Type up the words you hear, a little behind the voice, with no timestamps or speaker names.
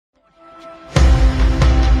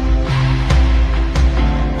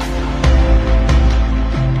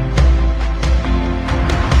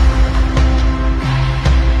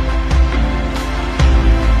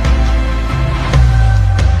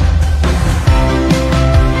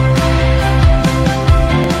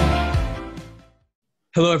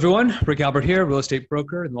Hello, everyone. Rick Albert here, real estate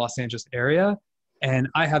broker in the Los Angeles area. And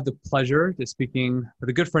I have the pleasure to speaking with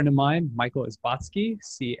a good friend of mine, Michael Isbotsky,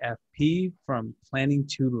 CFP from Planning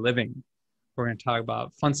to Living. We're going to talk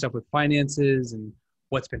about fun stuff with finances and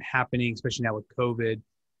what's been happening, especially now with COVID.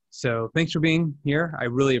 So thanks for being here. I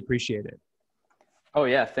really appreciate it. Oh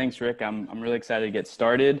yeah, thanks, Rick. I'm really excited to get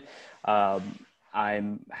started.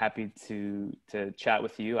 I'm happy to chat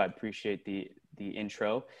with you. I appreciate the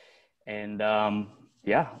intro, and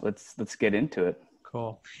yeah, let's get into it.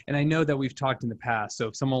 Cool. And I know that we've talked in the past. So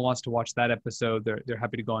if someone wants to watch that episode, they're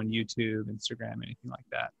happy to go on YouTube, Instagram, anything like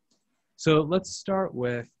that. So let's start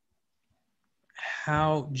with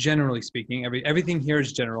how, generally speaking, everything here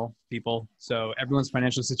is general, people. So everyone's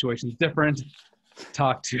financial situation is different.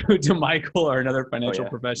 Talk to Michael or another financial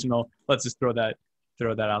professional. Let's just throw that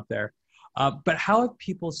out there. But how have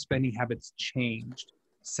people's spending habits changed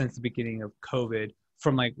since the beginning of COVID,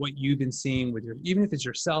 from like what you've been seeing with even if it's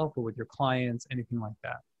yourself or with your clients, anything like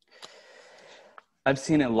that? I've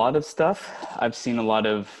seen a lot of stuff. I've seen a lot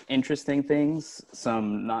of interesting things,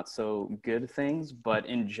 some not so good things, but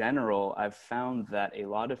in general, I've found that a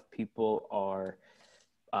lot of people are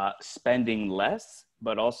spending less,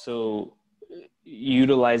 but also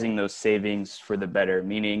utilizing those savings for the better.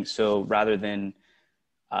 Meaning, so rather than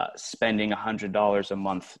spending $100 a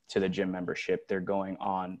month to the gym membership, they're going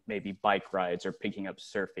on maybe bike rides or picking up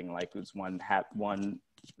surfing. Like, it was one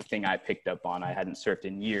thing I picked up on. I hadn't surfed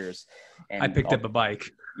in years. And I picked up a bike.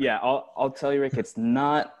 Yeah, I'll tell you, Rick, it's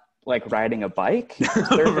not like riding a bike,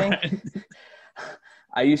 surfing.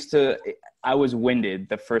 Right. I was winded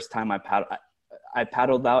the first time I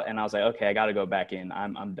paddled out, and I was like, okay, I got to go back in.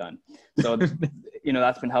 I'm done. So,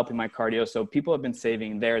 that's been helping my cardio. So people have been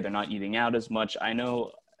saving there. They're not eating out as much. I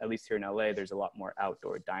know, at least here in LA, there's a lot more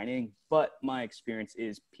outdoor dining, but my experience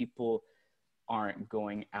is people aren't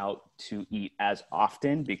going out to eat as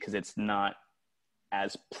often because it's not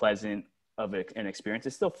as pleasant of an experience.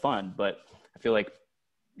 It's still fun, but I feel like,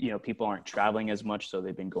 people aren't traveling as much. So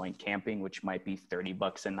they've been going camping, which might be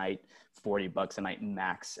 $30 a night, $40 a night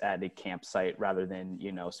max at a campsite, rather than,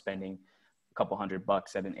 spending a couple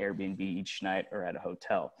 $100 at an Airbnb each night or at a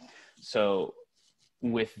hotel. So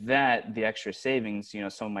with that, the extra savings,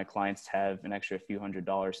 some of my clients have an extra few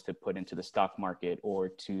 $100s to put into the stock market or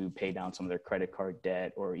to pay down some of their credit card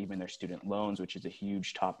debt or even their student loans, which is a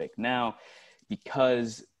huge topic now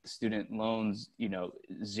because student loans,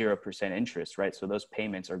 0% interest, right? So those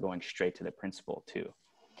payments are going straight to the principal too.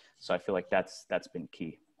 So I feel like that's been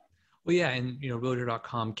key. Well, yeah. And,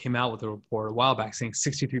 Realtor.com came out with a report a while back saying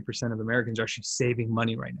 63% of Americans are actually saving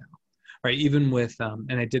money right now. Right. Even with,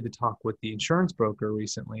 and I did the talk with the insurance broker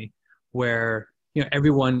recently where,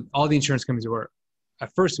 all the insurance companies were,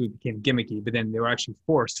 at first we became gimmicky, but then they were actually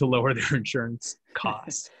forced to lower their insurance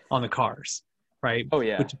costs on the cars. Right. Oh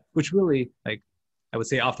yeah. Which really, like, I would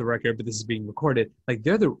say off the record, but this is being recorded, like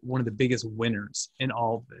they're one of the biggest winners in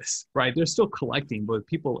all of this, right? They're still collecting, but with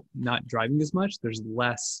people not driving as much, there's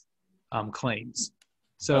less claims.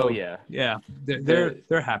 So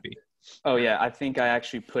they're happy. Oh yeah, I think I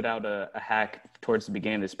actually put out a hack towards the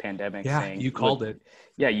beginning of this pandemic saying, you called it.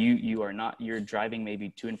 Yeah, you're driving maybe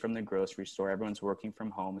to and from the grocery store. Everyone's working from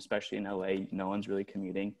home, especially in LA. No one's really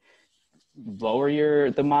commuting. Lower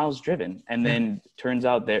the miles driven. And then turns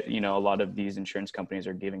out that, a lot of these insurance companies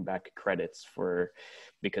are giving back credits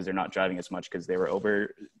because they're not driving as much because they were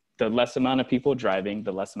over the less amount of people driving,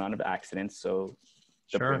 the less amount of accidents. So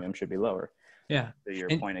the premium should be lower. Yeah. To your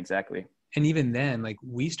point, exactly. And even then, like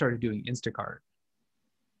we started doing Instacart.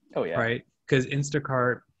 Oh yeah. Right. Because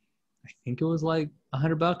Instacart, I think it was like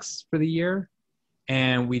 $100 for the year.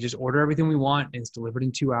 And we just order everything we want and it's delivered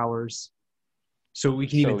in 2 hours. So we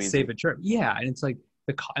can even save a trip. Yeah. And it's like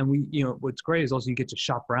and we, what's great is also you get to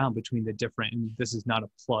shop around between the different, and this is not a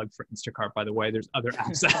plug for Instacart, by the way, there's other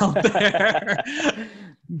apps out there,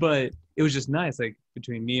 but it was just nice. Like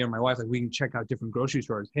between me and my wife, like we can check out different grocery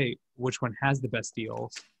stores. Hey, which one has the best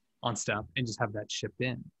deals on stuff and just have that shipped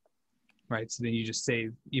in. Right. So then you just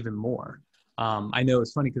save even more. I know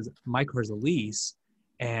it's funny because my car's a lease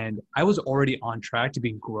and I was already on track to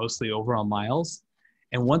being grossly over on miles.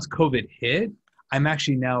 And once COVID hit, I'm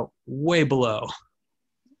actually now way below.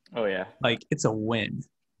 Oh yeah. Like it's a win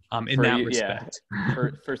in that respect. Yeah.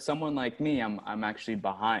 For someone like me, I'm actually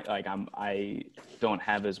behind. Like I don't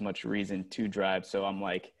have as much reason to drive. So I'm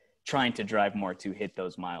like trying to drive more to hit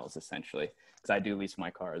those miles essentially. Because I do lease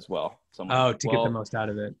my car as well. So I'm like, to get the most out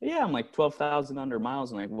of it. Yeah, I'm like 12,000 under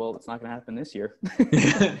miles. I'm like, well, it's not going to happen this year.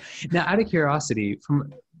 Now, out of curiosity,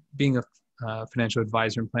 from being a financial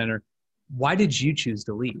advisor and planner, why did you choose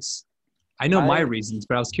to lease? I know my reasons,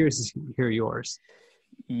 but I was curious to hear yours.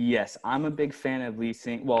 Yes, I'm a big fan of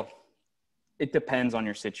leasing. Well, it depends on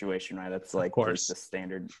your situation, right? That's like the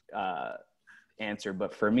standard answer.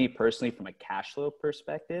 But for me personally, from a cash flow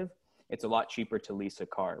perspective, it's a lot cheaper to lease a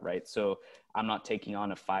car, right? So I'm not taking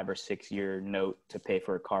on a 5 or 6 year note to pay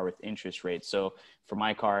for a car with interest rates. So for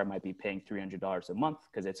my car, I might be paying $300 a month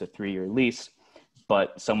because it's a 3-year lease.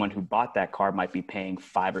 But someone who bought that car might be paying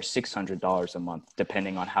 $500 or $600 a month,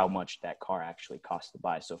 depending on how much that car actually costs to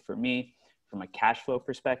buy. So for me, from a cash flow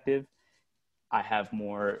perspective, I have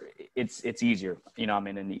more, it's easier. You know, I'm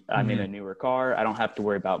in a newer car. I don't have to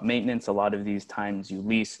worry about maintenance. A lot of these times you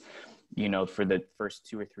lease, you know, for the first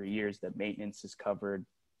 2 or 3 years, that maintenance is covered,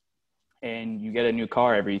 and you get a new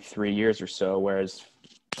car every 3 years or so. Whereas,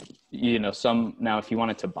 you know, now if you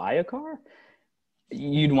wanted to buy a car,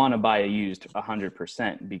 you'd want to buy a used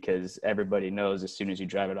 100%, because everybody knows as soon as you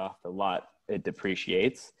drive it off the lot, it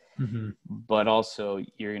depreciates. But also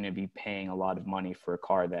you're going to be paying a lot of money for a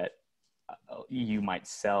car that you might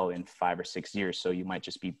sell in 5 or 6 years. So you might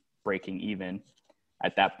just be breaking even.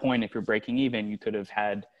 At that point, if you're breaking even, you could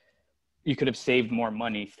have saved more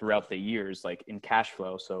money throughout the years, like in cash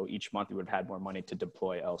flow. So each month you would have had more money to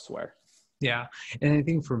deploy elsewhere. Yeah. And I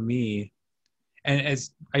think for me, and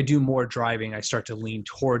as I do more driving, I start to lean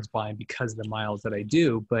towards buying because of the miles that I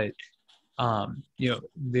do. But, you know,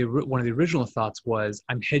 one of the original thoughts was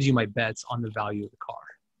I'm hedging my bets on the value of the car,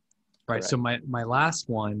 right? Correct. So my last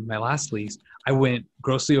lease, I went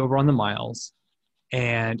grossly over on the miles,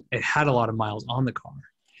 and it had a lot of miles on the car.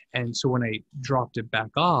 And so when I dropped it back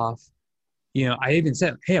off, you know, I even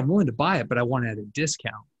said, hey, I'm willing to buy it, but I want it at a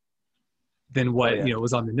discount than what, you know,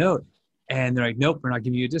 was on the note. And they're like, nope, we're not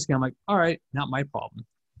giving you a discount. I'm like, all right, not my problem.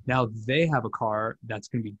 Now they have a car that's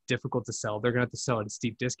going to be difficult to sell. They're going to have to sell at a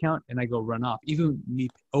steep discount, and I go run off. Even me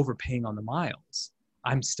overpaying on the miles,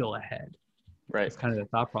 I'm still ahead. Right. It's kind of the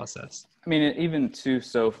thought process. I mean, even too,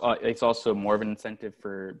 so it's also more of an incentive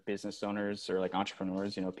for business owners or like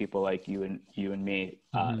entrepreneurs, you know, people like you and me,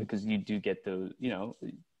 because you do get the, you know,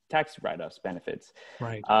 tax write-offs benefits.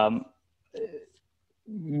 Right.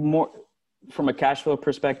 More from a cash flow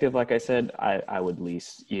perspective, like I said, I would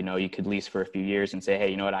lease. You know, you could lease for a few years and say, hey,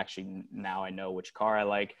 you know what, actually now I know which car I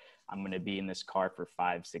like. I'm going to be in this car for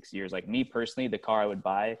 5-6 years. Like me personally, the car I would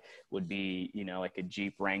buy would be, you know, like a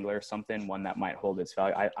Jeep Wrangler or something, one that might hold its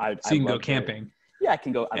value. So you can go camping. Yeah, I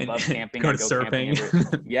can go. I love camping. Go surfing.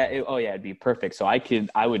 It'd be perfect. So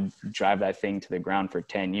I would drive that thing to the ground for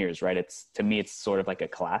 10 years, right? To me, it's sort of like a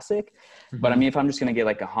classic. But I mean, if I'm just going to get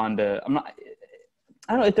like a Honda,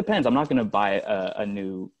 I don't know. It depends. I'm not going to buy a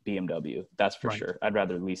new BMW. That's for sure. I'd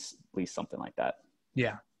rather lease something like that.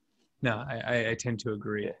 Yeah. No, I tend to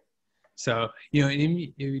agree. Yeah. So, you know,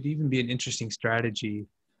 it would even be an interesting strategy,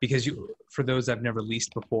 because for those that have never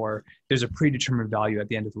leased before, there's a predetermined value at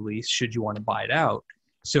the end of the lease should you want to buy it out.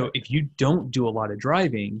 So if you don't do a lot of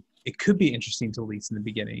driving, it could be interesting to lease in the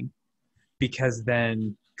beginning, because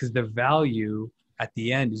the value at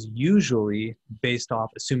the end is usually based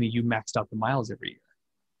off assuming you maxed out the miles every year.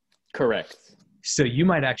 Correct. So you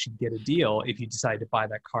might actually get a deal if you decide to buy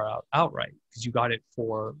that car outright, because you got it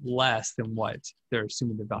for less than what they're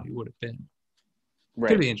assuming the value would have been. Right.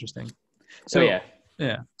 Could be interesting. So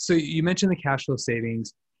yeah. So you mentioned the cash flow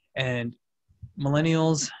savings, and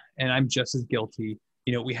millennials, and I'm just as guilty,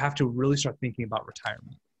 you know, we have to really start thinking about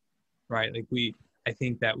retirement, right? Like I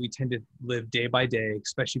think that we tend to live day by day,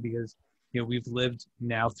 especially because, you know, we've lived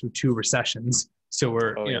now through 2 recessions. So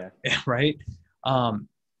we're, right.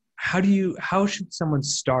 How should someone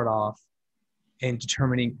start off in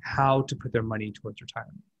determining how to put their money towards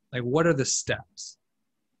retirement? Like, what are the steps?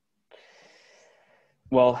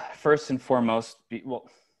 Well, first and foremost,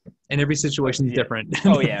 and every situation is different.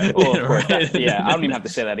 Oh yeah. Well, of course. I don't even have to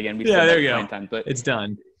say that again. We said there you go. Times, but it's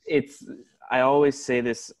done. I always say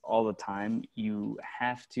this all the time. You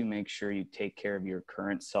have to make sure you take care of your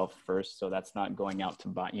current self first. So that's not going out to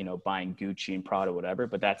buy, you know, buying Gucci and Prada, whatever,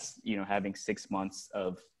 but that's, you know, having 6 months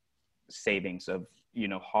of savings of, you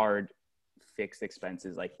know, hard fixed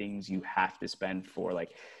expenses, like things you have to spend for,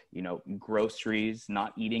 like, you know, groceries,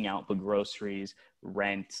 not eating out, but groceries,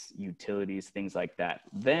 rent, utilities, things like that.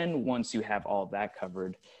 Then once you have all that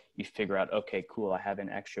covered, you figure out, okay, cool, I have an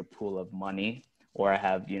extra pool of money, or I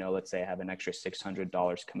have, you know, let's say I have an extra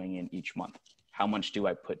 $600 coming in each month. How much do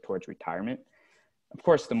I put towards retirement? Of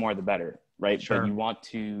course, the more the better, right? Sure. But you want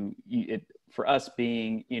to, for us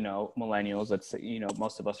being, you know, millennials, let's say, you know,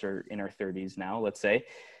 most of us are in our 30s now, let's say,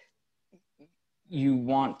 you're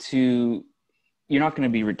not going to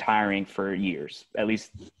be retiring for years, at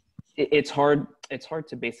least it's hard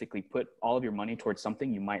to basically put all of your money towards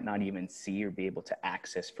something you might not even see or be able to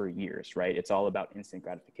access for years, right? It's all about instant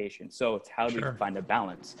gratification. So it's how do you find a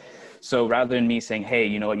balance? So rather than me saying, hey,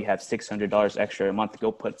 you know what, you have $600 extra a month,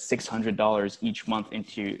 go put $600 each month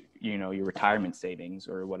into, you know, your retirement savings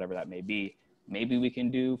or whatever that may be. Maybe we can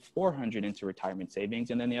do 400 into retirement savings,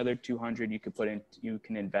 and then the other 200 you could put in, you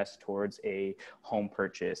can invest towards a home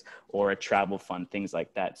purchase or a travel fund, things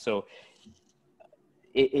like that. So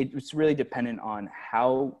it's really dependent on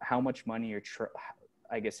how much money you're,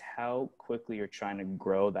 I guess, how quickly you're trying to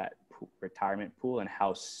grow that retirement pool and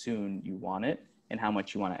how soon you want it and how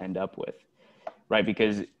much you want to end up with, right?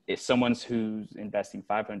 Because if someone's who's investing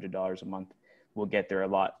 $500 a month will get there a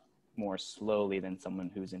lot more slowly than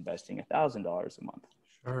someone who's investing $1,000 a month.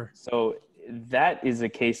 Sure. So that is a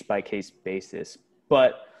case by case basis.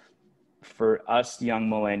 But for us young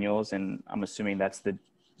millennials, and I'm assuming that's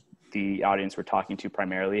the audience we're talking to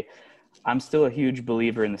primarily, I'm still a huge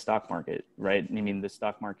believer in the stock market, right? I mean, the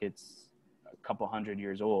stock market's a couple hundred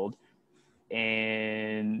years old,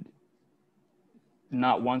 and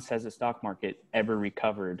not once has the stock market ever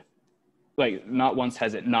recovered. Like, not once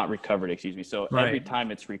has it not recovered, excuse me. So every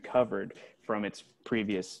time it's recovered from its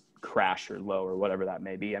previous crash or low or whatever that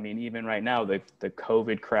may be. I mean, even right now, the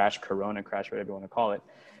COVID crash, Corona crash, whatever you want to call it.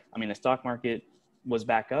 I mean, the stock market was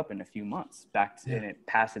back up in a few months, and it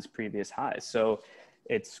passed its previous highs. So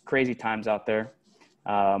it's crazy times out there.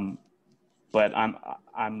 But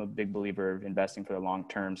I'm a big believer of investing for the long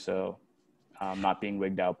term. So not being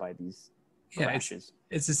wigged out by these crashes.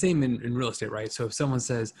 It's the same in real estate, right? So if someone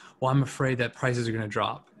says, well, I'm afraid that prices are going to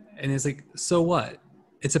drop, and it's like, so what?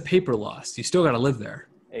 It's a paper loss. You still got to live there.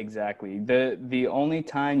 Exactly. The only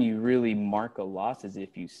time you really mark a loss is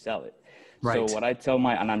if you sell it. Right. So what I tell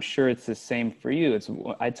and I'm sure it's the same for you,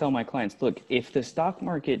 I tell my clients, look, if the stock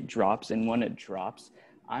market drops, and when it drops,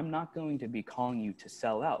 I'm not going to be calling you to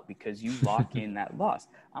sell out because you lock in that loss.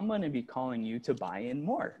 I'm going to be calling you to buy in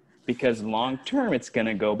more because long term it's going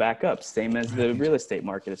to go back up. Same as the real estate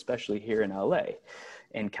market, especially here in LA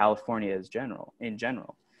and California in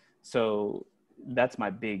general. So that's my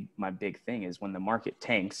big thing is when the market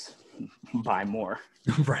tanks, buy more.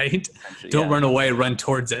 Right. Don't run away, run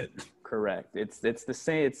towards it. Correct. It's the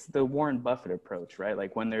same. It's the Warren Buffett approach, right?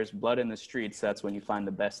 Like when there's blood in the streets, that's when you find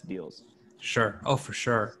the best deals. Sure. Oh, for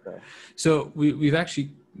sure. So we've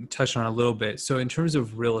actually touched on it a little bit. So in terms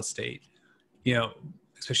of real estate, you know,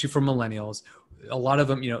 especially for millennials, a lot of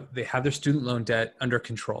them, you know, they have their student loan debt under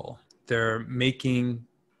control. They're making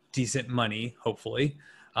decent money, hopefully,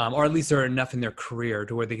 or at least they're enough in their career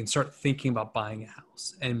to where they can start thinking about buying a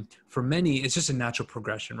house. And for many, it's just a natural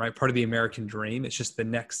progression, right? Part of the American dream. It's just the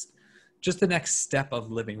next step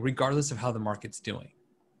of living, regardless of how the market's doing.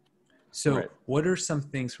 So what are some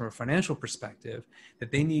things from a financial perspective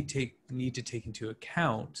that they need to take into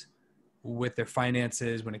account with their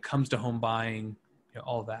finances when it comes to home buying, you know,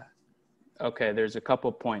 all that? Okay, there's a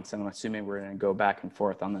couple points, and I'm assuming we're going to go back and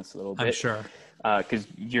forth on this a little bit. I'm sure. Because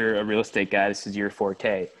you're a real estate guy. This is your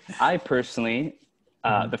forte. I personally,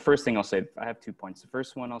 the first thing I'll say, I have 2 points. The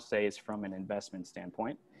first one I'll say is from an investment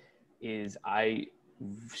standpoint, is I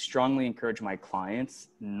strongly encourage my clients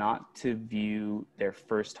not to view their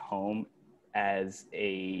first home as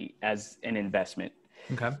an investment.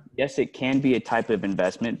 Okay. Yes, it can be a type of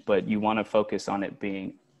investment, but you want to focus on it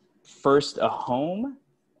being first a home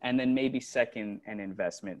and then maybe second an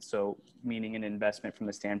investment. So meaning an investment from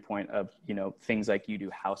the standpoint of, you know, things like you do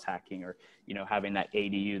house hacking or, you know, having that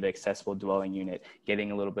ADU, the accessible dwelling unit,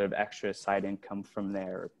 getting a little bit of extra side income from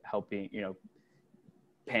there, helping, you know,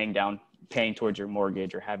 paying towards your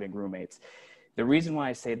mortgage or having roommates. The reason why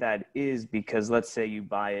I say that is because let's say you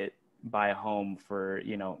buy a home for,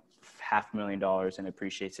 you know, $500,000 and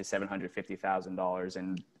appreciates to $750,000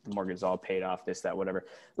 and the mortgage is all paid off, this, that, whatever.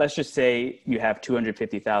 Let's just say you have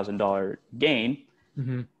 $250,000 gain.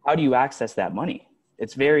 Mm-hmm. How do you access that money?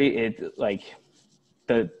 Like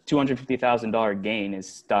the $250,000 gain is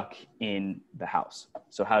stuck in the house.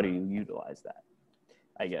 So how do you utilize that?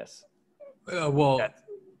 I guess.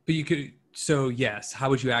 But you could, so yes, how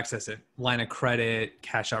would you access it? Line of credit,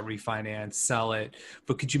 cash out refinance, sell it.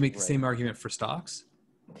 But could you make the same argument for stocks?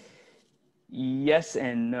 Yes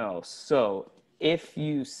and no. So if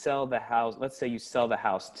you sell the house, let's say you sell the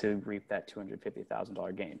house to reap that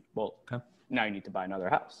 $250,000 gain. Well, now you need to buy another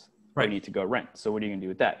house. Right. Or you need to go rent. So what are you going to do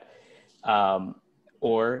with that?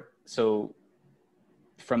 So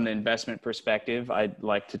from the investment perspective, I'd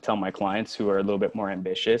like to tell my clients who are a little bit more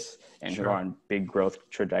ambitious and who are on big growth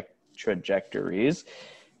trajectories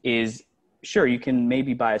is, sure, you can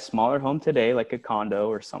maybe buy a smaller home today, like a condo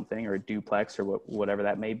or something, or a duplex or whatever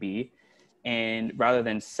that may be. And rather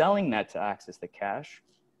than selling that to access the cash,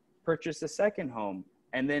 purchase a second home.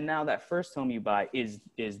 And then now that first home you buy is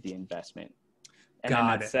the investment. And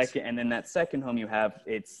then that second home you have,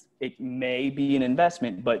 it may be an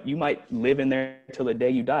investment, but you might live in there till the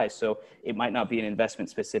day you die. So it might not be an investment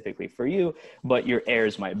specifically for you, but your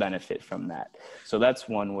heirs might benefit from that. So that's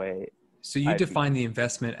one way. So you define the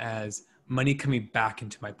investment as money coming back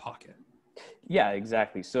into my pocket. Yeah,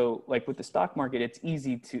 exactly. So like with the stock market, it's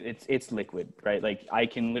easy it's liquid, right? Like I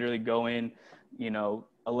can literally go in,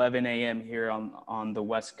 11 a.m. here on the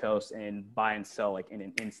West Coast and buy and sell like in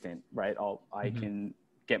an instant, right? I can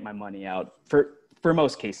get my money out for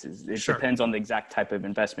most cases. It depends on the exact type of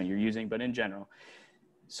investment you're using, but in general.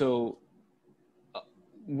 So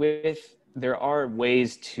there are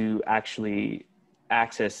ways to actually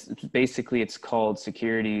access, basically it's called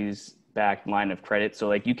securities backed line of credit. So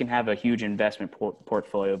like you can have a huge investment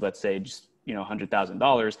portfolio of, let's say just,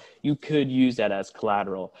 $100,000. You could use that as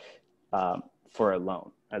collateral for a loan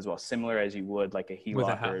as well, similar as you would like a HELOC with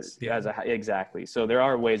a house. Exactly. So there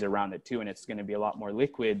are ways around it too, and it's going to be a lot more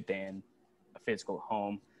liquid than a physical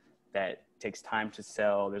home that takes time to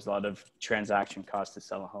sell. There's a lot of transaction costs to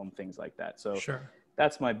sell a home, things like that. So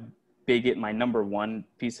that's my number one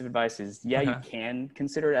piece of advice is, you can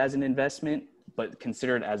consider it as an investment, but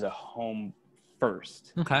consider it as a home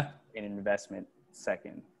first. Okay. An investment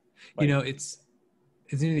second. It's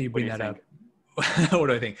interesting that you bring that up. What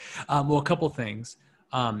do I think? Well, a couple things.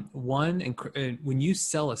 One, when you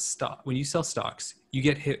sell stocks, you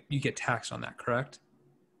get taxed on that, correct?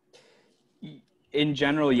 In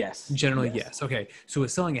general, yes. Generally, yes. Okay. So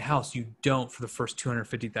with selling a house, you don't for the first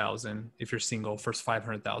 250,000 if you're single, first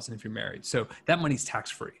 500,000 if you're married. So that money's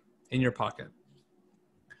tax-free in your pocket.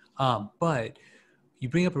 But you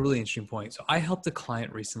bring up a really interesting point. So I helped a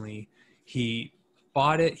client recently. He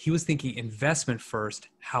bought it. He was thinking investment first,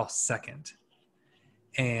 house second.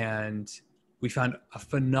 And we found a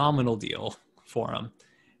phenomenal deal for him.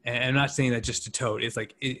 And I'm not saying that just to tote. It's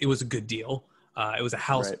like, it was a good deal. It was a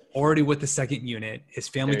house already with the second unit. His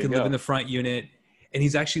family could live in the front unit. And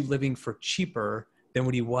he's actually living for cheaper than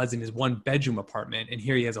what he was in his 1-bedroom apartment. And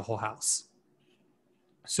here he has a whole house.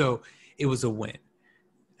 So it was a win.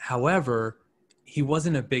 However, he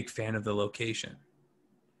wasn't a big fan of the location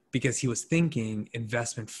because he was thinking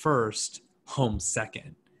investment first, home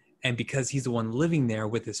second. And because he's the one living there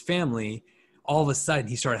with his family, all of a sudden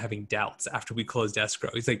he started having doubts after we closed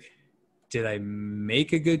escrow. He's like, did I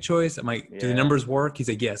make a good choice? I'm like, do the numbers work? He's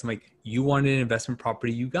like, yes. I'm like, you wanted an investment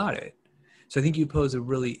property, you got it. So I think you pose a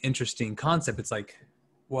really interesting concept. It's like,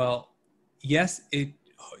 well, yes,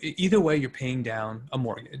 either way, you're paying down a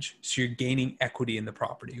mortgage. So you're gaining equity in the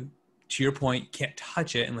property. To your point, you can't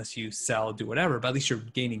touch it unless you sell, do whatever, but at least you're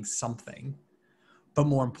gaining something. But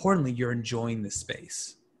more importantly, you're enjoying the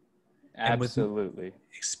space. Absolutely.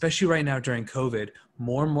 Especially right now during COVID,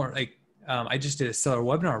 more and more, like I just did a seller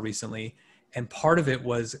webinar recently, and part of it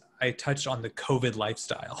was I touched on the COVID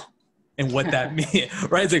lifestyle and what that means,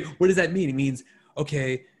 right? It's like, what does that mean? It means,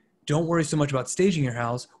 okay, don't worry so much about staging your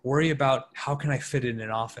house. Worry about how can I fit it in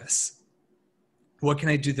an office? What can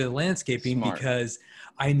I do to the landscaping? Smart. Because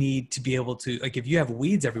I need to be able to, like, if you have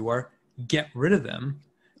weeds everywhere, get rid of them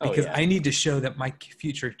because I need to show that my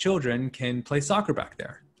future children can play soccer back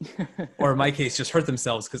there. Or in my case, just hurt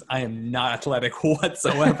themselves because I am not athletic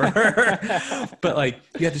whatsoever. But like,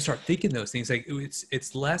 you have to start thinking those things. Like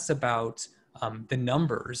it's less about the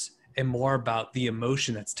numbers and more about the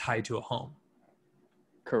emotion that's tied to a home.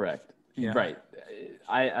 Correct. Yeah. Right.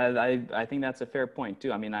 I think that's a fair point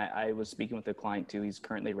too. I mean, I was speaking with a client too. He's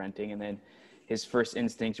currently renting, and then his first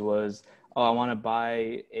instinct was, oh, I want to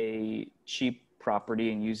buy a cheap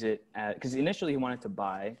property and use it because initially he wanted to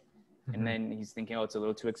buy. And then he's thinking, oh, it's a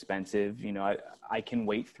little too expensive. I can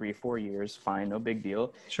wait 3 or 4 years. Fine. No big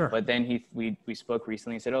deal. Sure. But then we spoke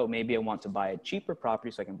recently and said, oh, maybe I want to buy a cheaper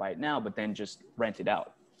property so I can buy it now, but then just rent it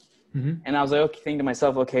out. And I was like, thinking to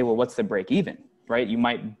myself, okay, well, what's the break even, right? You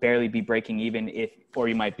might barely be breaking even or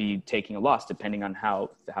you might be taking a loss depending on how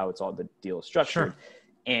it's all the deal is structured. Sure.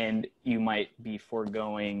 And you might be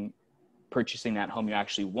foregoing purchasing that home you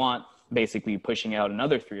actually want, basically pushing out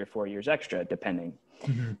another 3 or 4 years extra, depending.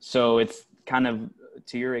 So it's kind of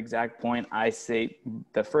to your exact point. I say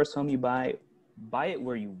the first home you buy it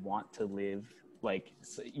where you want to live. Like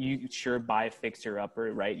you buy a fixer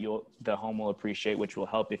upper, right? The home will appreciate, which will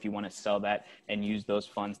help if you want to sell that and use those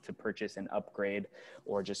funds to purchase an upgrade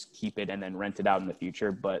or just keep it and then rent it out in the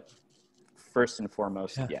future. But first and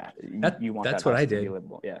foremost, you want that's that what I to did. be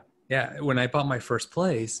livable. Yeah. Yeah. When I bought my first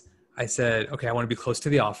place, I said, okay, I want to be close to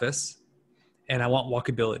the office and I want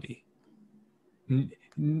walkability.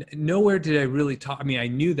 nowhere did I really talk. I mean, I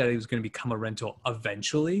knew that it was going to become a rental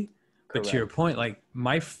eventually, but to your point, like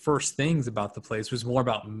my first things about the place was more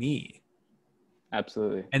about me.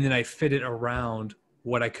 Absolutely. And then I fit it around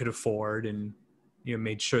what I could afford and,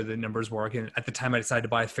 made sure the numbers work. And at the time I decided to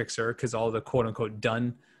buy a fixer because all the quote unquote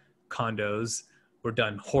done condos were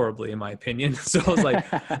done horribly in my opinion. So I was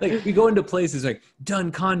like we go into places like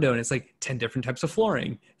done condo and it's like 10 different types of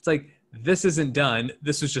flooring. It's like, this isn't done.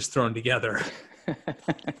 This was just thrown together.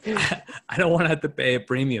 I don't want to have to pay a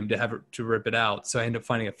premium to rip it out. So I ended up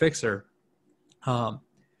finding a fixer. But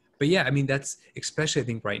yeah, I mean, that's especially, I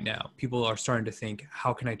think right now, people are starting to think,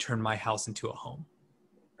 how can I turn my house into a home?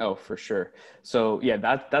 Oh, for sure. So yeah,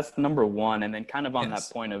 that's number one. And then kind of on that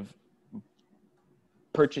point of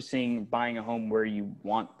buying a home where you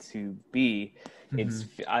want to be,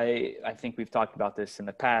 I think we've talked about this in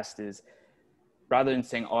the past, is rather than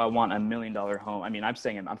saying, oh, I want $1 million home. I mean, I'm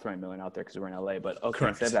throwing $1 million out there because we're in LA, but okay,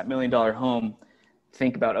 instead of that $1 million home,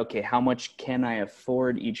 think about, okay, how much can I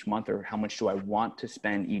afford each month, or how much do I want to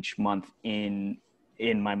spend each month in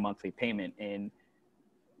my monthly payment? And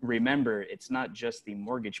remember, it's not just the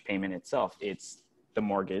mortgage payment itself. It's the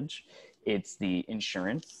mortgage, it's the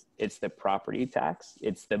insurance, it's the property tax,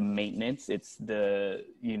 it's the maintenance, it's the,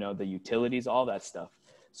 the utilities, all that stuff.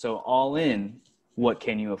 So all in, what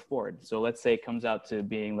can you afford? So let's say it comes out to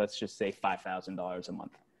being, let's just say $5,000 a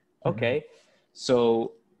month. Okay.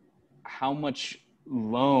 So how much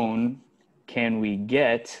loan can we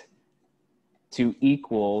get to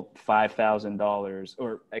equal $5,000,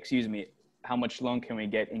 or excuse me, how much loan can we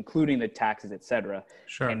get, including the taxes, et cetera,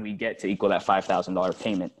 can we get to equal that $5,000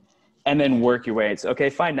 payment? And then work your way. It's okay,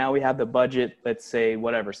 fine. Now we have the budget, let's say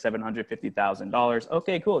whatever, $750,000.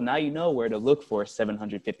 Okay, cool. Now you know where to look for a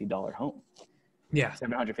 $750 home. Yeah.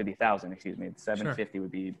 750,000, excuse me. 750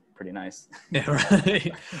 would be pretty nice. Yeah,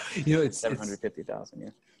 right. It's 750,000. Yeah.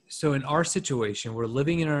 So in our situation, we're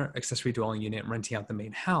living in our accessory dwelling unit and renting out the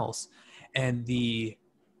main house. And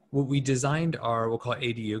what we designed we'll call it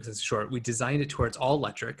ADU because it's short. We designed it to where it's all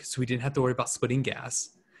electric. So we didn't have to worry about splitting gas.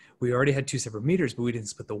 We already had 2 separate meters, but we didn't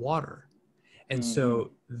split the water. And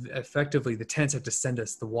so effectively the tenants have to send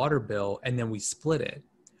us the water bill and then we split it.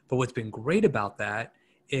 But what's been great about that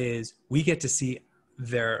is we get to see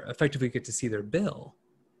effectively get to see their bill.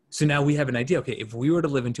 So now we have an idea, okay, if we were to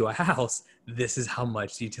live into a house, this is how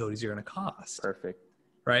much the utilities are going to cost. Perfect.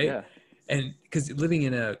 Right? Yeah. And because living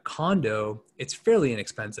in a condo, it's fairly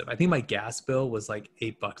inexpensive. I think my gas bill was like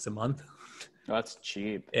 $8 a month. Oh, that's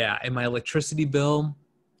cheap. Yeah. And my electricity bill,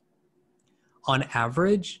 on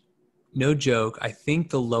average, no joke, I think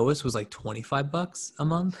the lowest was like $25 a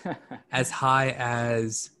month, as high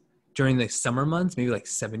as during the summer months, maybe like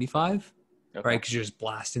 75, right? Because you're just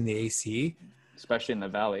blasting the AC. Especially in the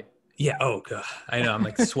valley. Yeah. Oh, God. I know. I'm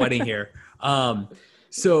like sweating here.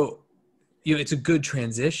 So, it's a good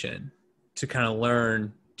transition to kind of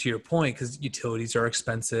learn, to your point, because utilities are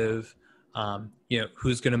expensive.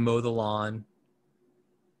 Who's going to mow the lawn,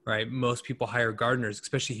 right? Most people hire gardeners,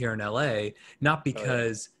 especially here in LA, not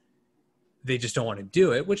because they just don't want to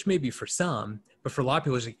do it, which may be for some, but for a lot of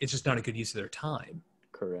people, it's just not a good use of their time.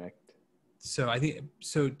 Correct. So I think,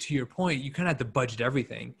 to your point, you kind of have to budget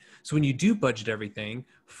everything. So when you do budget everything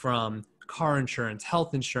from car insurance,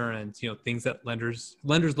 health insurance, things that lenders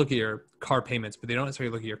look at your car payments, but they don't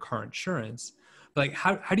necessarily look at your car insurance. But like,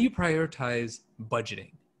 how do you prioritize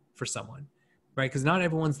budgeting for someone, right? Because not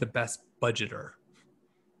everyone's the best budgeter.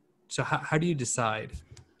 So how do you decide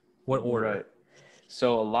what order? Right.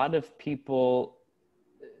 So a lot of people,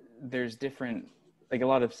 there's different, like a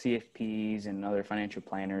lot of CFPs and other financial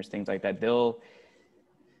planners, things like that. They'll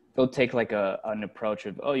take like an approach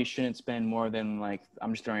of, oh, you shouldn't spend more than, like,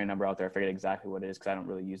 I'm just throwing a number out there. I forget exactly what it is because I don't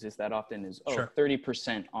really use this that often, is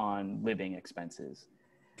 30% on living expenses.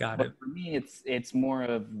 Got it. But for me, it's more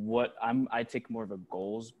of what I take more of a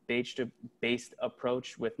goals based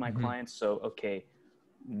approach with my clients. So, okay,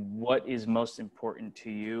 what is most important to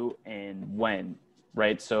you and when,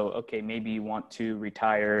 right? So, okay, maybe you want to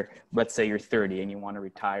retire, let's say you're 30 and you want to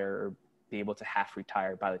retire or be able to half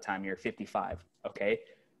retire by the time you're 55. Okay.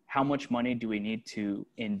 How much money do we need to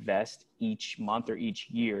invest each month or each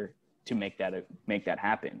year to make that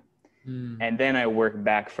happen? And then I work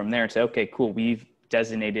back from there and say, okay, cool. We've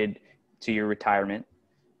designated to your retirement.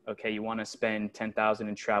 Okay. You want to spend $10,000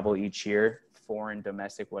 in travel each year, foreign,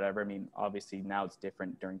 domestic, whatever. I mean, obviously now it's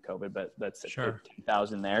different during COVID, but let's put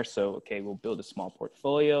 10,000 there. So, okay, we'll build a small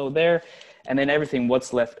portfolio there, and then everything,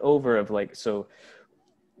 what's left over of like, so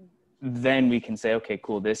then we can say, okay,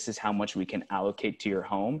 cool. This is how much we can allocate to your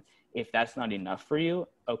home. If that's not enough for you,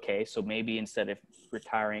 okay, so maybe instead of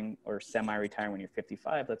retiring or semi-retiring when you're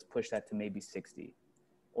 55, let's push that to maybe 60.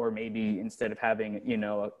 or maybe instead of having, you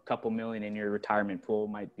know, a couple million in your retirement pool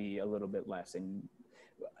might be a little bit less. And,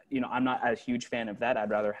 you know, I'm not a huge fan of that. I'd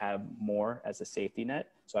rather have more as a safety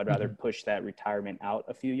net. So I'd rather push that retirement out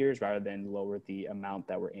a few years rather than lower the amount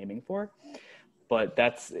that we're aiming for. But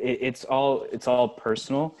it's all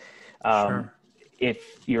personal. Sure.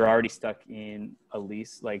 If you're already stuck in a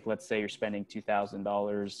lease, like let's say you're spending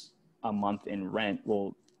 $2,000 a month in rent,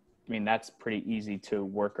 well, I mean, that's pretty easy to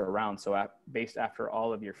work around. So based after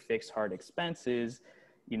all of your fixed hard expenses,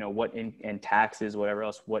 you know, and taxes, whatever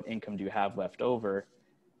else, what income do you have left over?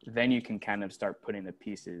 Then you can kind of start putting the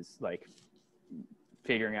pieces, like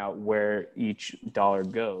figuring out where each dollar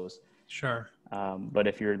goes. Sure. But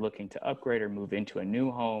if you're looking to upgrade or move into a new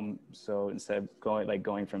home, so instead of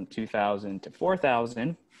going from 2,000 to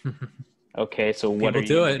 4,000, okay, so what are you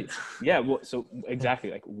do it? Yeah, well, so exactly,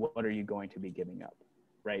 like what are you going to be giving up,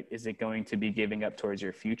 right? Is it going to be giving up towards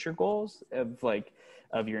your future goals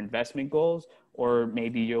of your investment goals, or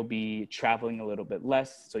maybe you'll be traveling a little bit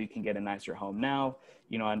less so you can get a nicer home now?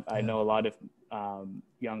 You know, I know a lot of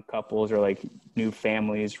young couples or like new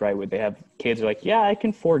families, right, where they have kids, are like, yeah, I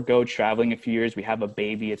can forego traveling a few years. We have a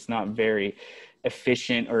baby. It's not very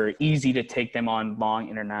efficient or easy to take them on long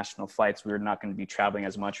international flights. We're not going to be traveling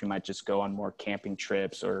as much. We might just go on more camping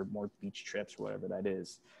trips or more beach trips, or whatever that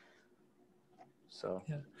is. So,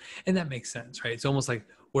 yeah. And that makes sense, right? It's almost like,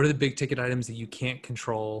 what are the big ticket items that you can't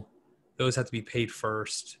control? Those have to be paid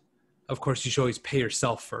first. Of course, you should always pay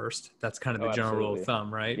yourself first. That's kind of the general rule of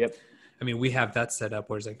thumb, right? Yep. I mean, we have that set up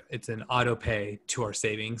where it's an auto pay to our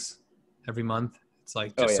savings every month. It's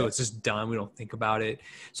like, so it's just done. We don't think about it.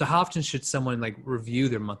 So how often should someone like review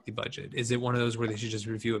their monthly budget? Is it one of those where they should just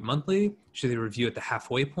review it monthly? Should they review at the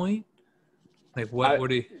halfway point? Like what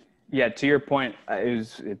do you? Yeah, to your point,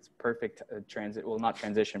 it's perfect not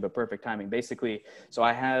transition, but perfect timing. Basically, so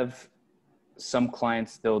I have some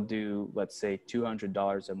clients, they'll do, let's say,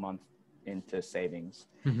 $200 a month into savings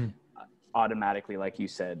automatically. Like you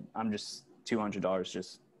said, I'm just $200,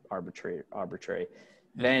 just arbitrary.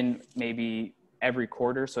 Then maybe every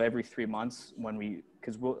quarter, so every 3 months,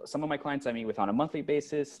 because some of my clients I meet with on a monthly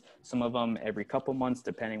basis, some of them every couple months,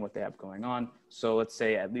 depending what they have going on. So let's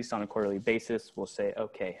say at least on a quarterly basis, we'll say,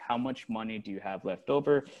 okay, how much money do you have left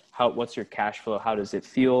over? What's your cash flow? How does it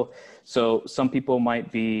feel? So some people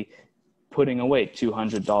might be putting away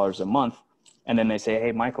 $200 a month, and then they say,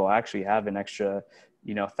 hey, Michael, I actually have an extra,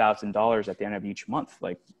 $1,000 at the end of each month.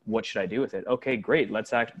 Like, what should I do with it? Okay, great.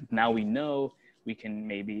 Now we know we can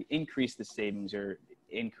maybe increase the savings or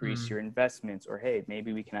increase your investments, or, hey,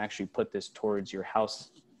 maybe we can actually put this towards your house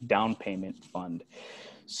down payment fund.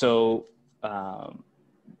 So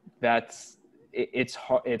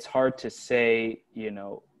it's hard to say,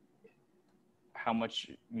 how much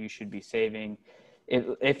you should be saving.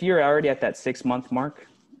 If you're already at that 6-month mark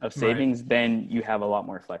of savings, then you have a lot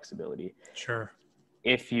more flexibility. Sure.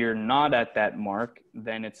 If you're not at that mark,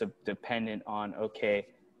 then it's dependent on, okay,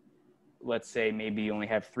 let's say maybe you only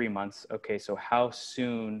have 3 months. Okay, so how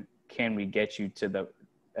soon can we get you to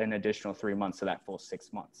an additional 3 months to that full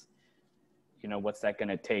 6 months? What's that going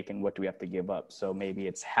to take, and what do we have to give up? So maybe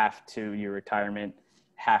it's half to your retirement,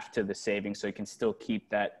 half to the savings, so you can still keep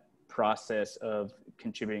that process of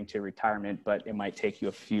contributing to retirement, but it might take you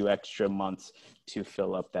a few extra months to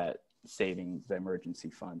fill up that savings, the emergency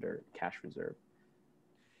fund or cash reserve.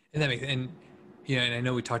 And and I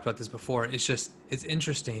know we talked about this before. It's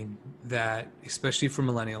interesting that, especially for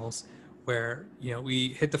millennials, where, we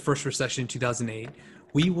hit the first recession in 2008,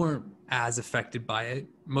 we weren't as affected by it,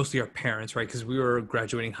 mostly our parents, right? Because we were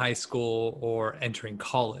graduating high school or entering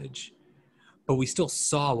college, but we still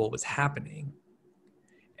saw what was happening.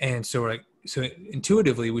 And so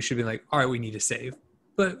intuitively we should be like, all right, we need to save.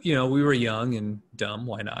 But, we were young and dumb.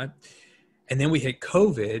 Why not? And then we hit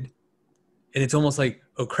COVID, and it's almost like,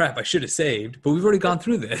 oh crap, I should have saved, but we've already gone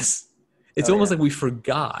through this. It's almost like we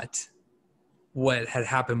forgot what had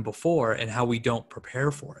happened before and how we don't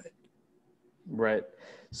prepare for it. Right.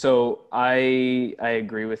 So I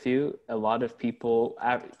agree with you. A lot of people,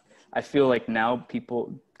 I feel like now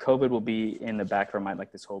COVID will be in the back of our mind,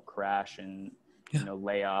 like this whole crash and,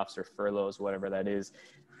 layoffs or furloughs, whatever that is.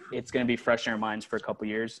 It's going to be fresh in our minds for a couple of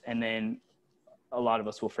years. And then a lot of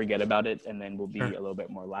us will forget about it, and then we'll be a little bit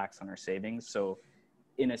more lax on our savings. So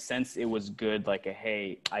in a sense, it was good. Like,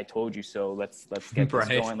 hey, I told you so. Let's get this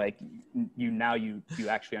going. Like you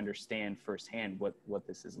actually understand firsthand what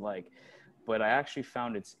this is like. But I actually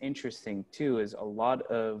found it's interesting too, is a lot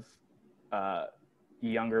of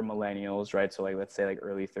younger millennials, right? So like, let's say like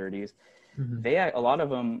early 30s, a lot of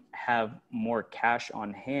them have more cash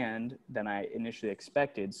on hand than I initially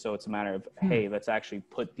expected. So it's a matter of, hey, let's actually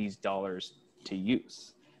put these dollars to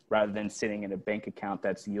use. rather than sitting in a bank account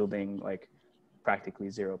that's yielding like practically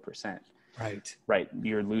 0%. Right.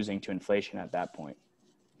 You're losing to inflation at that point,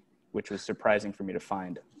 which was surprising for me to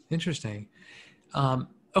find. Interesting.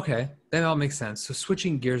 Okay, that all makes sense. So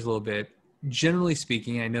switching gears a little bit, generally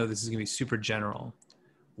speaking, I know this is going to be super general.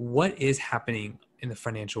 What is happening in the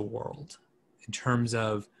financial world in terms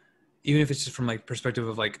of, even if it's just from like perspective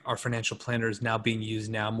of like our financial planners now being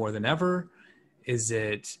used now more than ever? Is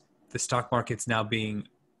it the stock market's now being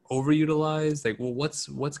overutilized? Like, well,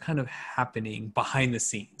 what's kind of happening behind the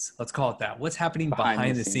scenes? Let's call it that. What's happening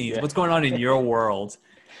behind the scenes? Yeah. What's going on in your world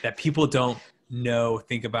that people don't know,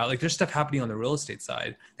 think about? Like, there's stuff happening on the real estate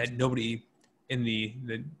side that nobody in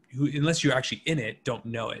who, unless you're actually in it, don't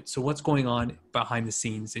know it. So what's going on behind the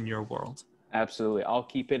scenes in your world? Absolutely. I'll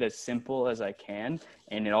keep it as simple as I can.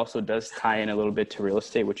 And it also does tie in a little bit to real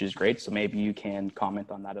estate, which is great. So maybe you can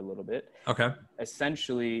comment on that a little bit. Okay.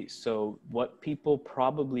 Essentially, so what people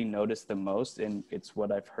probably notice the most, and it's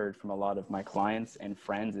what I've heard from a lot of my clients and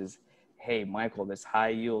friends, is, hey, Michael, this high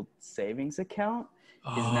yield savings account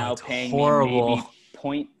is now paying horrible. me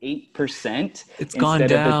maybe 0.8%. It's gone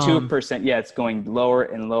down. Instead of the 2%. Yeah, it's going lower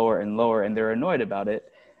and lower and lower, and they're annoyed about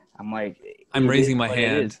it. I'm like, I'm raising my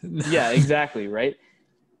hand. Yeah, exactly. Right.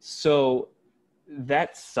 So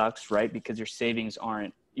that sucks, right? Because your savings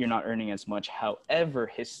you're not earning as much. However,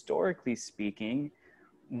 historically speaking,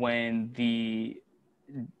 when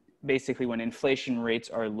inflation rates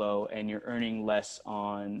are low and you're earning less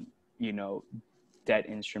on, debt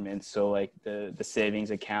instruments, so like the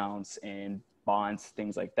savings accounts and bonds,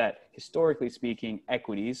 things like that, historically speaking,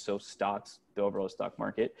 equities, so stocks, the overall stock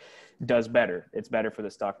market, does better. It's better for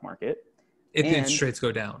the stock market. If interest rates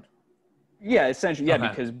go down. Yeah, essentially. Yeah, okay.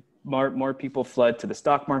 Because more people flood to the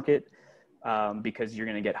stock market because you're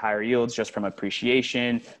going to get higher yields just from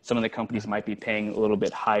appreciation. Some of the companies might be paying a little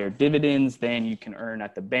bit higher dividends than you can earn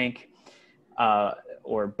at the bank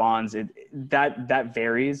or bonds. That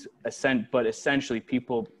varies. But essentially,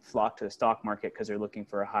 people flock to the stock market because they're looking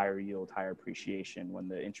for a higher yield, higher appreciation when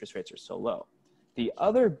the interest rates are so low. The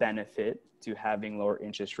other benefit to having lower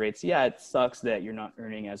interest rates, it sucks that you're not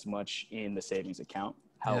earning as much in the savings account.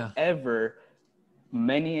 However,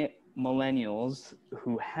 many millennials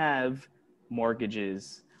who have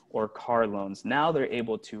mortgages or car loans, now they're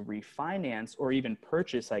able to refinance or even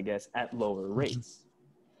purchase, I guess, at lower rates.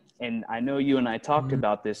 And I know you and I talked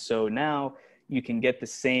about this. So now you can get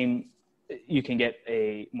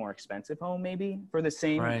a more expensive home maybe for the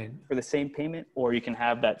same payment, or you can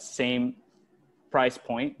have that same price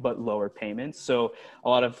point but lower payments. So a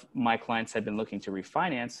lot of my clients have been looking to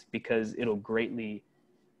refinance because it'll greatly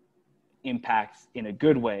impact in a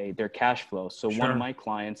good way their cash flow. So one of my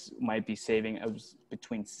clients might be saving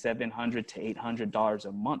between $700 to $800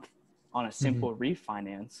 a month on a simple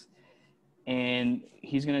refinance, and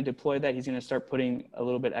he's going to deploy that. He's going to start putting a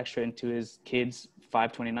little bit extra into his kids'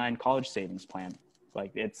 529 college savings plan.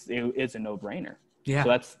 Like it's a no-brainer. Yeah. So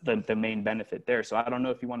that's the main benefit there. So I don't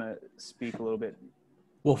know if you want to speak a little bit.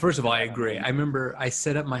 Well, first of all, I agree. I remember I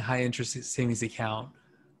set up my high interest savings account.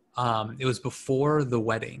 It was before the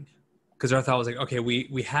wedding, because our thought was like, okay, we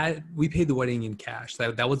paid the wedding in cash.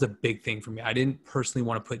 That was a big thing for me. I didn't personally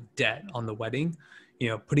want to put debt on the wedding.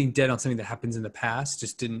 Putting debt on something that happens in the past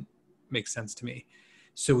just didn't make sense to me.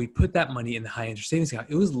 So we put that money in the high interest savings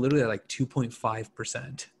account. It was literally like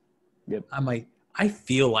 2.5%. Yep. I'm like, I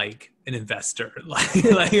feel like an investor.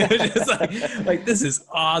 like this is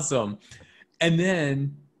awesome. And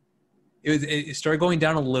then it started going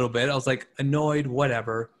down a little bit. I was like annoyed,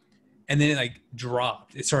 whatever. And then it like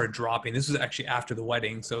dropped. It started dropping. This was actually after the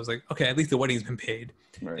wedding. So I was like, okay, at least the wedding's been paid.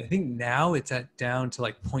 Right. I think now it's down to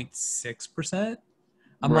like 0.6%.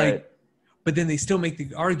 I'm like, but then they still make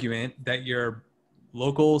the argument that your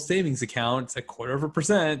local savings account's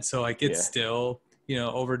 0.25%. So like it's still,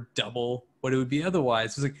 over double what it would be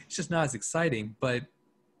otherwise. It's just not as exciting. But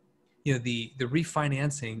the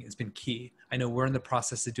refinancing has been key. I know we're in the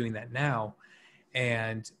process of doing that now,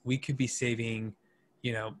 and we could be saving,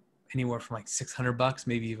 anywhere from like $600,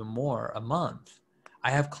 maybe even more a month.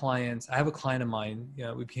 I have a client of mine,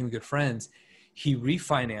 we became good friends. He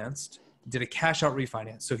refinanced, did a cash out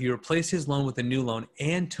refinance. So he replaced his loan with a new loan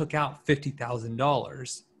and took out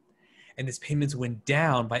 $50,000, and his payments went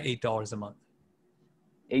down by $8 a month.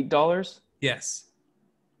 $8? Yes.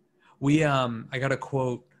 I got a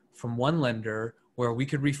quote from one lender where we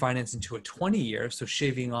could refinance into a 20-year, so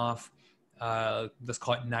shaving off, let's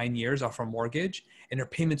call it 9 years off our mortgage, and our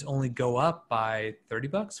payments only go up by $30,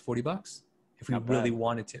 $40 if we really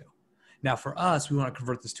wanted to. Now for us, we want to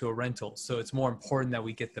convert this to a rental. So it's more important that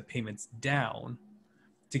we get the payments down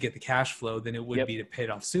to get the cash flow than it would be to pay it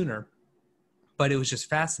off sooner. but it was just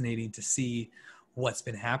fascinating to see what's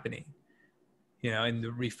been happening. And the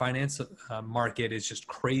refinance market is just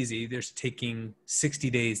crazy. There's taking 60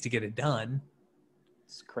 days to get it done.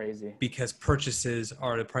 It's crazy because purchases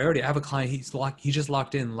are the priority. I have a client, he just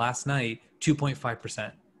locked in last night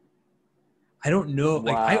 2.5%. I don't know.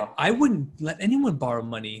 Wow. Like I wouldn't let anyone borrow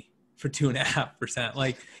money for 2.5%.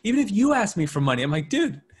 Like even if you ask me for money, I'm like,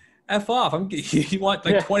 dude, F off. You want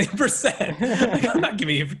like 20%. Like, I'm not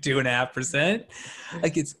giving you for 2.5%.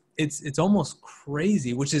 Like it's almost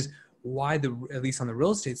crazy, which is why at least on the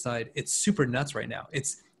real estate side, it's super nuts right now.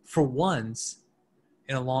 It's for once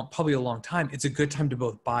in probably a long time, it's a good time to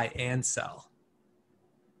both buy and sell.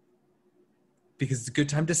 Because it's a good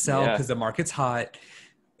time to sell because the market's hot.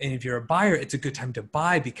 And if you're a buyer, it's a good time to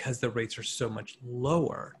buy because the rates are so much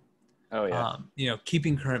lower. Oh yeah.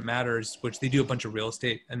 Keeping current matters, which they do a bunch of real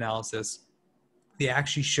estate analysis. They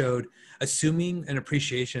actually showed, assuming an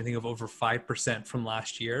appreciation, I think of over 5% from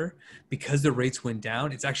last year, because the rates went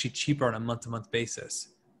down, it's actually cheaper on a month-to-month basis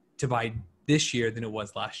to buy this year than it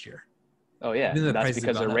was last year. Oh yeah, that's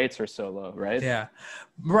because the rates are so low, right? Yeah,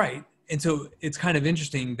 right. And so it's kind of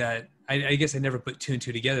interesting that I guess I never put two and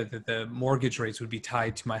two together that the mortgage rates would be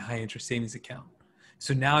tied to my high interest savings account.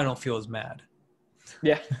 So now I don't feel as mad.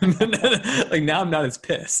 Yeah. Like now I'm not as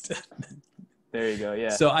pissed. There you go. Yeah.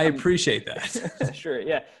 So I appreciate that. Sure.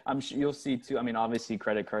 Yeah. I'm sure you'll see too. I mean, obviously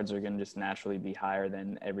credit cards are going to just naturally be higher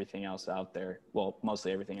than everything else out there. Well,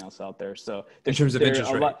 mostly everything else out there. So in terms of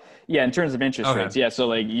interest rate. Yeah. In terms of interest rates. Yeah. So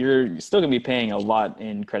like you're still going to be paying a lot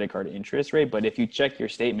in credit card interest rate, but if you check your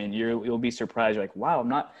statement, you'll be surprised. You're like, wow,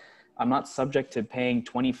 I'm not subject to paying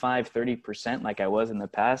 25, 30% like I was in the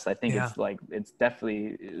past. I think it's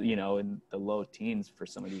definitely, in the low teens for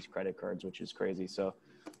some of these credit cards, which is crazy. So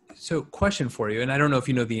question for you, and I don't know if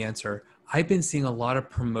you know the answer. I've been seeing a lot of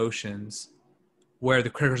promotions where the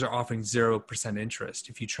credit cards are offering 0% interest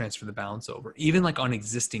if you transfer the balance over, even like on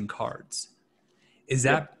existing cards. Is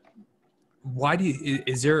that,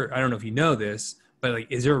 is there, I don't know if you know this, but like,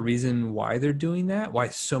 is there a reason why they're doing that? Why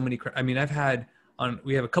so many, I mean,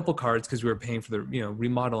 we have a couple cards because we were paying for the,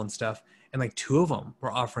 remodel and stuff. And like 2 of them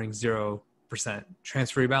were offering 0%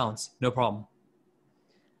 transfer your balance, no problem.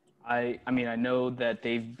 I mean, I know that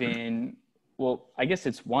they've been, well, I guess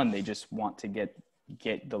it's one, they just want to get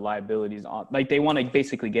the liabilities on, like they want to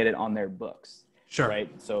basically get it on their books. Sure. Right.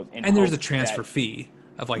 So, and there's a transfer fee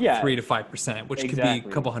of like 3 to 5%, which could be a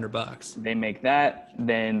couple $100. They make that,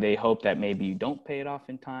 then they hope that maybe you don't pay it off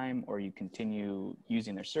in time or you continue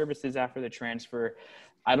using their services after the transfer.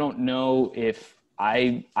 I don't know if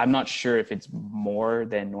I'm not sure if it's more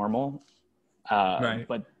than normal. Right.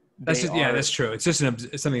 But that's true. It's just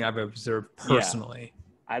something I've observed personally.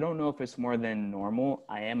 Yeah. I don't know if it's more than normal.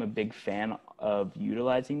 I am a big fan of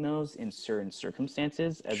utilizing those in certain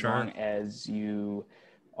circumstances, as long as you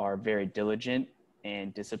are very diligent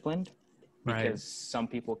and disciplined, because some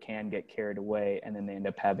people can get carried away and then they end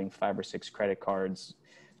up having 5 or 6 credit cards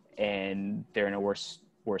and they're in a worse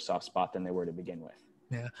off spot than they were to begin with.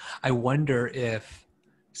 Yeah. I wonder if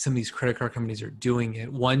some of these credit card companies are doing it,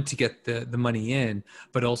 one, to get the money in,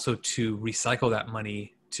 but also to recycle that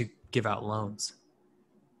money to give out loans.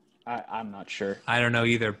 I'm not sure. I don't know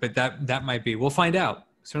either, but that might be. We'll find out.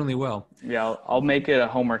 Certainly will. Yeah, I'll make it a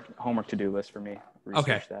homework to-do list for me.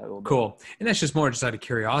 Okay, cool. And that's just more just out of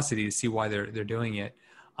curiosity to see why they're doing it.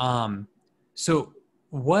 So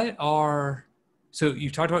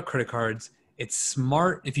you've talked about credit cards. It's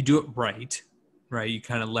smart if you do it right? You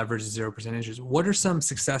kind of leverage 0% interest. What are some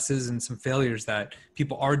successes and some failures that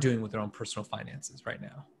people are doing with their own personal finances right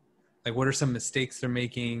now? Like what are some mistakes they're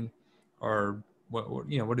making, or what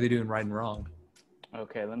are they doing right and wrong?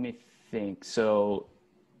 Okay, let me think. So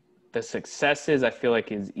the successes I feel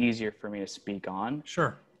like is easier for me to speak on.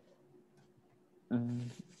 Sure.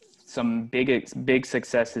 Some big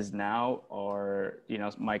successes now are,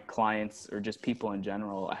 my clients or just people in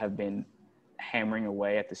general have been hammering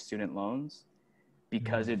away at the student loans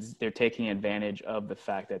because they're taking advantage of the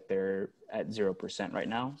fact that they're at 0% right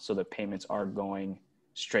now. So the payments are going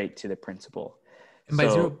straight to the principal. And by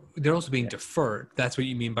zero, they're also being deferred. That's what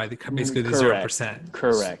you mean by basically the 0%.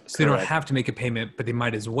 Correct. So they don't have to make a payment, but they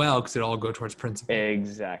might as well because it all go towards principal.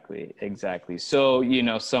 Exactly. So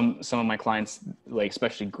some of my clients, like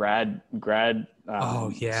especially grad.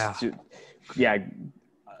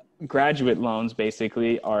 Graduate loans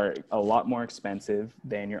basically are a lot more expensive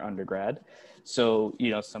than your undergrad. So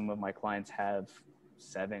some of my clients have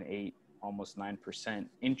 7, 8, almost 9%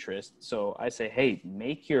 interest. So I say, hey,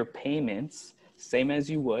 make your payments same as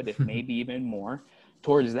you would, if maybe even more,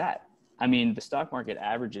 towards that. I mean, the stock market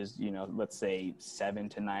averages, let's say 7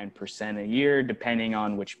 to 9% a year, depending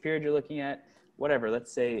on which period you're looking at. whatever,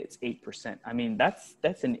 let's say it's 8%. I mean,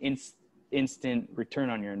 that's an instant return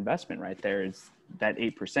on your investment right there. Is that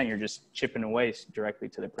 8%? You're just chipping away directly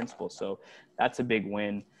to the principal. So that's a big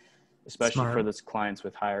win, especially for those clients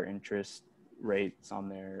with higher interest rates on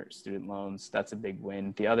their student loans. That's a big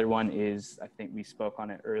win. The other one is, I think we spoke on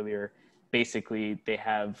it earlier. Basically, they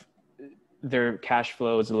have their cash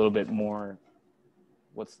flow is a little bit more,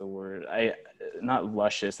 what's the word? Not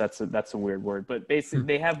luscious. That's a weird word, but basically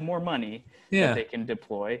they have more money that they can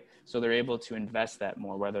deploy. So they're able to invest that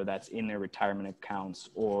more, whether that's in their retirement accounts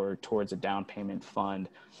or towards a down payment fund.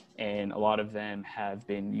 And a lot of them have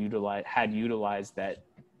been utilized that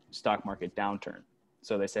stock market downturn.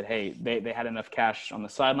 So they said, hey, they had enough cash on the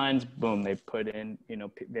sidelines. Boom, they put in,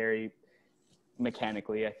 very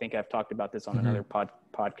mechanically. I think I've talked about this on another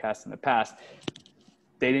podcast in the past.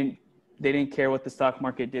 They didn't care what the stock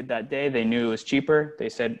market did that day. They knew it was cheaper. They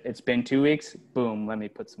said, it's been 2 weeks. Boom, let me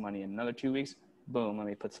put some money in. Another 2 weeks. Boom, let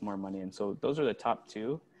me put some more money in. So those are the top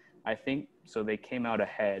two, I think. So they came out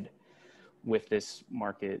ahead with this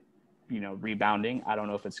market, rebounding. I don't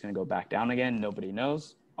know if it's going to go back down again. Nobody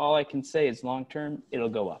knows. All I can say is long-term, it'll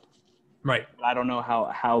go up. Right. I don't know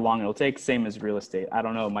how long it'll take. Same as real estate. I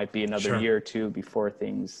don't know. It might be another year or two before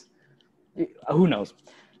things, who knows?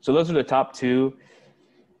 So those are the top two.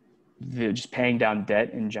 Just paying down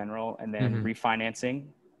debt in general, and then refinancing.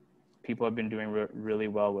 People have been doing really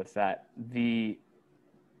well with that. The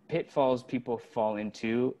pitfalls people fall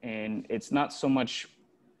into, and it's not so much,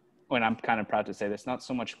 and I'm kind of proud to say this, not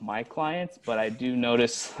so much my clients, but I do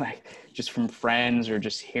notice, like, just from friends or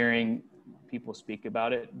just hearing people speak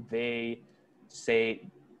about it, they say,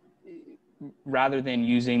 rather than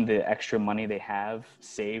using the extra money they have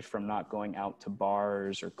saved from not going out to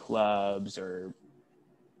bars or clubs or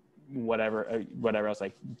whatever else,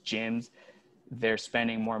 like gyms, they're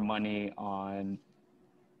spending more money on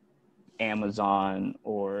Amazon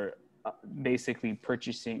or basically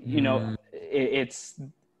purchasing, it's,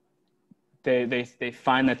 they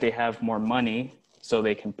find that they have more money so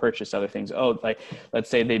they can purchase other things. Oh, like, let's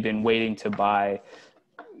say they've been waiting to buy,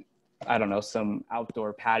 I don't know, some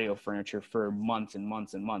outdoor patio furniture for months and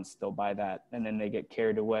months and months. They'll buy that, and then they get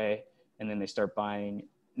carried away, and then they start buying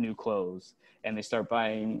new clothes, and they start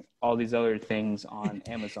buying all these other things on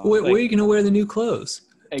Amazon. Where are you going to wear the new clothes?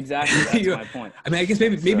 Exactly. That's my point. I mean, I guess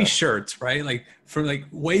maybe shirts, right? Like from like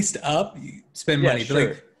waist up, you spend money, but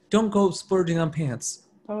like don't go splurging on pants.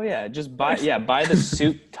 Oh yeah, just buy the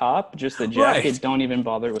suit top, just the jacket. Right. Don't even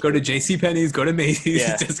bother with. Go to JCPenney's, go to Macy's,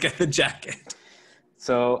 just get the jacket.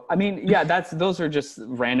 So, I mean, those are just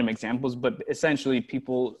random examples, but essentially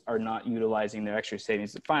people are not utilizing their extra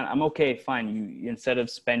savings. Fine. I'm okay. Fine. You, instead of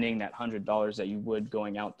spending that $100 that you would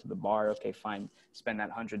going out to the bar, okay, fine. Spend that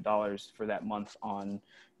 $100 for that month on,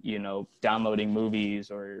 downloading movies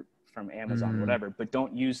or from Amazon, whatever, but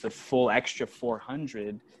don't use the full extra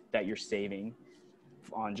 $400 that you're saving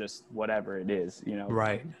on just whatever it is,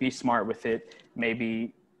 right. Be smart with it.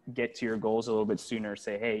 Maybe get to your goals a little bit sooner.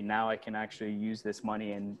 Say, hey, now I can actually use this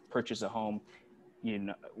money and purchase a home,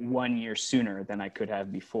 1 year sooner than I could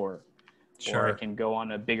have before. Sure. Or I can go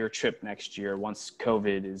on a bigger trip next year once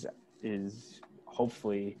COVID is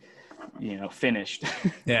hopefully, finished.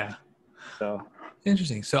 Yeah. So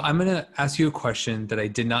interesting. So I'm going to ask you a question that I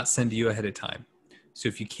did not send to you ahead of time. So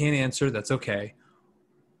if you can't answer, that's okay.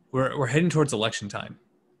 We're heading towards election time,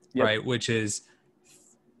 right? Which is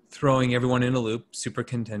throwing everyone in a loop, super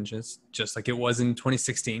contentious, just like it was in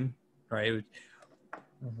 2016, right?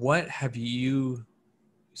 What have you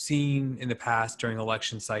seen in the past during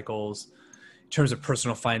election cycles in terms of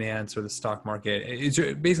personal finance or the stock market?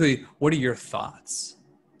 Basically, what are your thoughts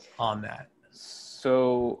on that?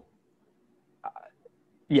 So,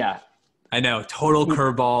 I know, total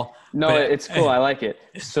curveball. No, it's cool. I like it.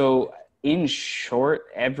 So in short,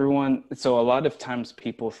 so a lot of times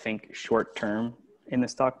people think short term in the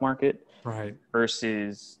stock market, right,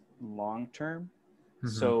 versus long term.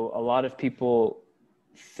 So a lot of people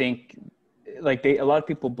think, a lot of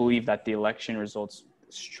people believe that the election results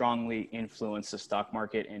strongly influence the stock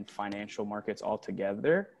market and financial markets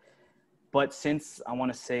altogether. But since I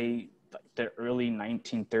want to say the early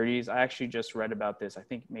 1930s, I actually just read about this, I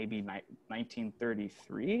think maybe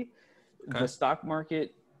 1933, the stock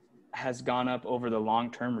market has gone up over the long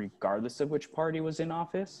term regardless of which party was in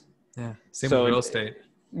office. Yeah, same with real estate.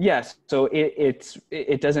 Yes, so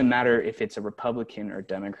it doesn't matter if it's a Republican or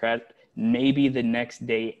Democrat. Maybe the next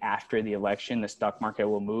day after the election, the stock market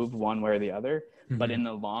will move one way or the other. But in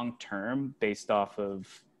the long term, based off of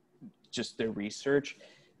just the research,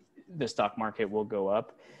 the stock market will go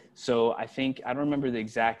up. So I think, I don't remember the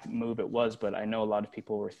exact move it was, but I know a lot of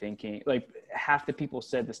people were thinking, like half the people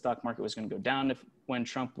said the stock market was going to go down when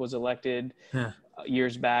Trump was elected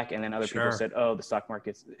years back. And then other people said, oh, the stock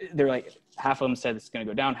market's, they're like, half of them said it's going to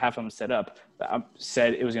go down, half of them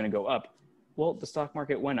said it was going to go up. Well, the stock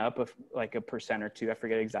market went up like 1% or 2%. I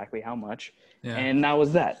forget exactly how much. Yeah. And that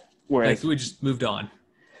was that. Whereas like we just moved on.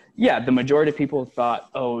 Yeah. The majority of people thought,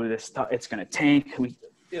 oh, it's going to tank.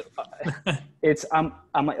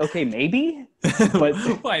 I'm like, okay, maybe, but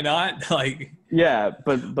why not? Like, yeah,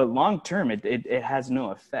 but long term, it has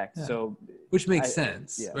no effect. Yeah. So, which makes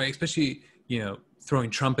sense, right? Especially, throwing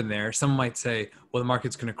Trump in there. Some might say, well, the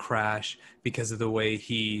market's going to crash because of the way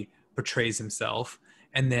he portrays himself.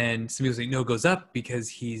 And then some people say, no, it goes up because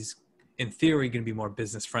he's, in theory, going to be more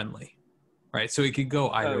business friendly, right? So it could go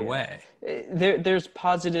either way. There's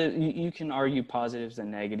positive. You can argue positives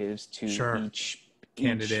and negatives to each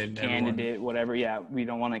candidate, whatever. Yeah, we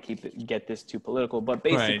don't want to get this too political, but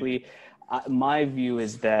basically, my view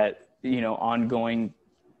is that ongoing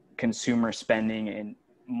consumer spending and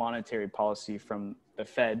monetary policy from the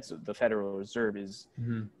Federal Reserve is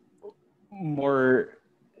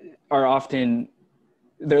are often.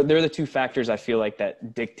 They're the two factors I feel like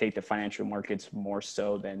that dictate the financial markets more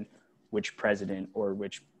so than which president or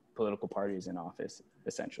which political party is in office,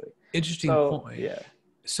 essentially. Interesting point. Yeah.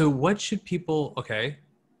 So what should people,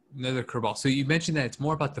 another curveball. So you mentioned that it's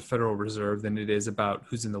more about the Federal Reserve than it is about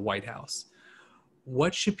who's in the White House.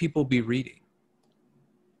 What should people be reading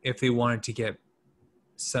if they wanted to get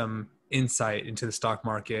some insight into the stock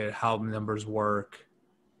market, how numbers work?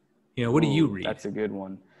 What do you read? That's a good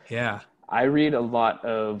one. Yeah. I read a lot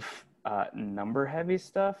of number heavy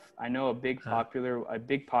stuff. I know a big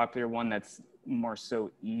popular one that's more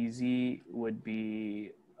so easy would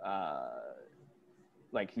be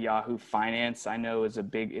like Yahoo Finance. I know is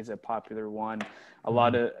a popular one. A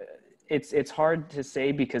lot of it's hard to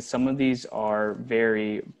say because some of these are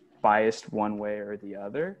very biased one way or the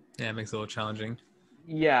other. Yeah, it makes it a little challenging.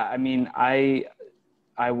 Yeah, I mean, I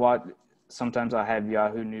watch. Sometimes I have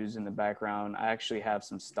Yahoo News in the background. I actually have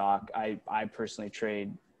some stock. I personally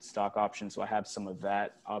trade stock options, so I have some of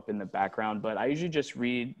that up in the background. But I usually just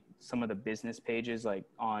read some of the business pages, like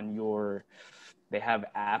they have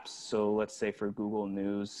apps. So let's say for Google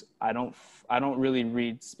News, I don't really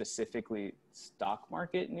read specifically stock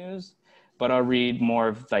market news, but I'll read more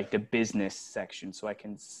of like the business section, so I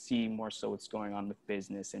can see more so what's going on with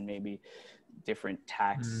business and maybe different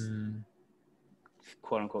tax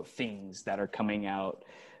quote unquote things that are coming out.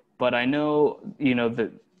 But I know,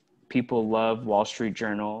 that people love Wall Street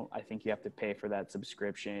Journal. I think you have to pay for that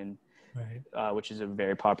subscription, right? Which is a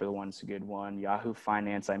very popular one. It's a good one. Yahoo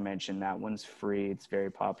Finance, I mentioned, that one's free. It's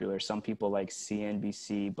very popular. Some people like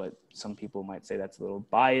CNBC, but some people might say that's a little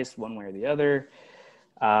biased one way or the other.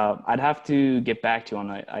 I'd have to get back to you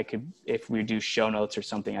on it. I could, if we do show notes or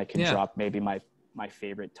something, I could drop maybe my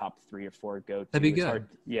favorite top 3 or 4 go-to. That'd be good.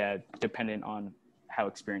 Dependent on how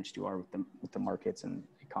experienced you are with the markets and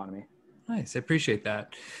economy. Nice. I appreciate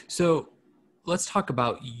that. So let's talk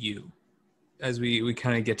about you as we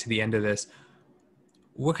kind of get to the end of this.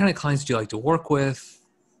 What kind of clients do you like to work with?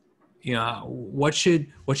 What should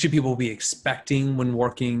people be expecting when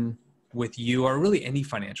working with you, or really any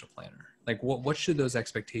financial planner? Like what should those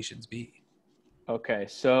expectations be? Okay.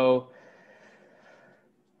 So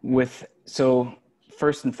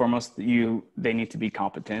first and foremost, they need to be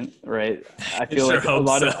competent, right? I feel like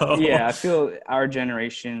I feel our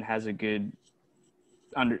generation has a good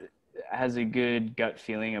gut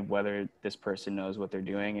feeling of whether this person knows what they're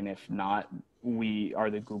doing. And if not, we are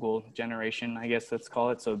the Google generation, I guess let's call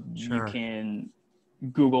it. So you can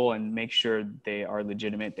Google and make sure they are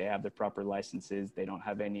legitimate. They have the proper licenses. They don't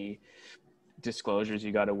have any disclosures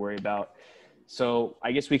you got to worry about. So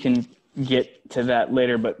I guess we can get to that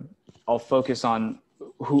later, but I'll focus on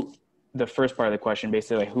the first part of the question,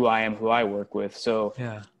 basically like who I am, who I work with. So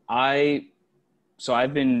I've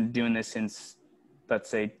been doing this since, let's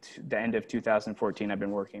say, the end of 2014. I've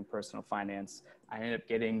been working personal finance. I ended up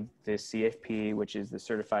getting the CFP, which is the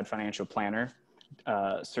Certified Financial Planner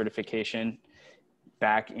certification,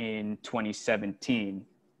 back in 2017.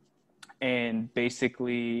 And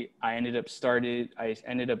basically I ended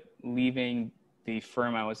up leaving the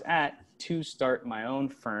firm I was at to start my own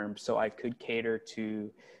firm so I could cater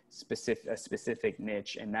to a specific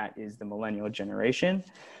niche, and that is the millennial generation.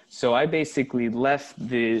 So I basically left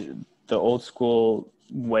the old school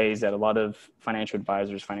ways that a lot of financial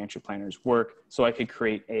advisors, financial planners work, so I could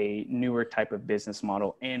create a newer type of business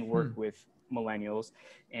model and work with millennials.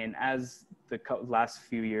 And as the last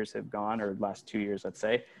few years have gone, or last 2 years, let's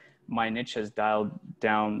say, my niche has dialed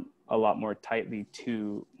down a lot more tightly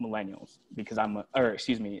to millennials because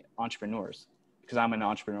entrepreneurs, because I'm an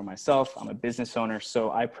entrepreneur myself. I'm a business owner.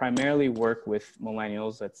 So I primarily work with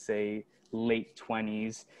millennials, let's say late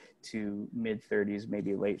 20s to mid 30s,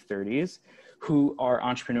 maybe late 30s, who are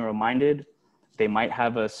entrepreneurial minded. They might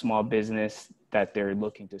have a small business that they're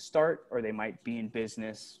looking to start, or they might be in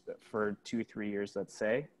business for 2-3 years, let's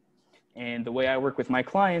say. And the way I work with my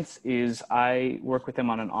clients is I work with them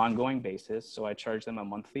on an ongoing basis. So I charge them a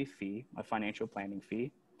monthly fee, a financial planning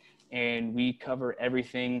fee. And we cover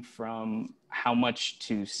everything from how much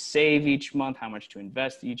to save each month, how much to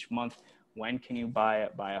invest each month, when can you buy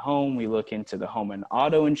a home. We look into the home and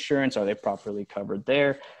auto insurance. Are they properly covered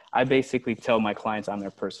there? I basically tell my clients I'm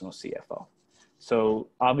their personal CFO. So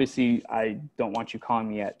obviously I don't want you calling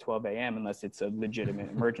me at 12 a.m. unless it's a legitimate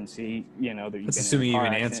emergency, that you've been in assuming a you car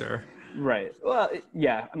even accident. answer. Right. Well,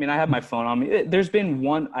 yeah. I mean, I have my phone on me. There's been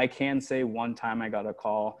one time I got a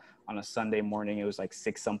call on a Sunday morning. It was like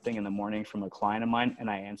 6 something in the morning from a client of mine, and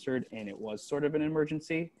I answered, and it was sort of an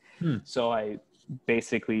emergency. So I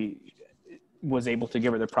basically was able to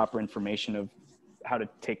give her the proper information of how to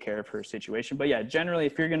take care of her situation. But yeah, generally,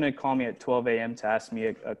 if you're going to call me at 12 a.m. to ask me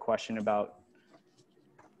a question about,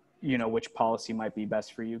 which policy might be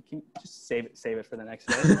best for you, can you just save it for the next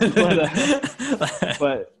day.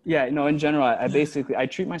 But yeah, in general, I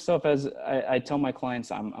treat myself as, I tell my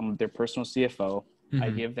clients I'm their personal CFO.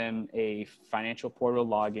 I give them a financial portal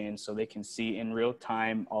login so they can see in real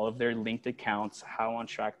time all of their linked accounts, how on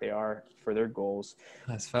track they are for their goals.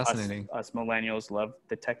 That's fascinating. Us millennials love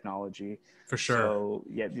the technology. For sure. So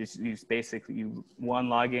yeah, you basically, one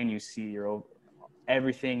login, you see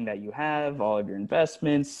everything that you have, all of your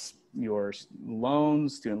investments, your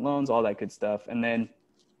loans, student loans, all that good stuff. And then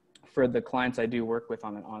for the clients I do work with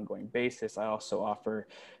on an ongoing basis, I also offer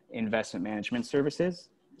investment management services.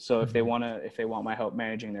 So if they want my help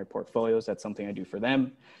managing their portfolios, that's something I do for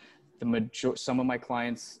them. Some of my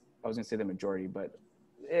clients, I was going to say the majority, but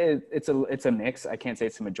it's a mix. I can't say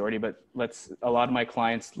it's a majority, but a lot of my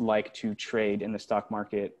clients like to trade in the stock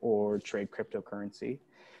market or trade cryptocurrency.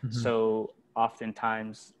 So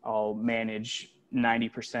oftentimes I'll manage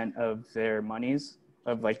 90% of their monies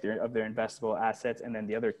of their investable assets. And then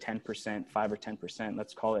the other 10%, 5 or 10%,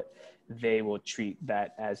 let's call it, they will treat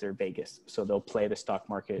that as their Vegas. So they'll play the stock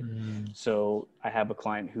market. So I have a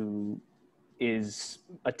client who is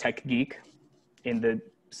a tech geek in the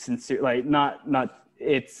sincere, not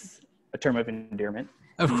it's a term of endearment.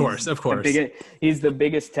 Of course. He's the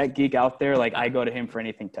biggest tech geek out there. Like, I go to him for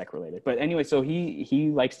anything tech related. But anyway, so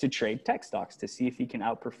he likes to trade tech stocks to see if he can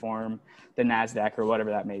outperform the NASDAQ or whatever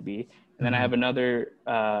that may be. And then I have another.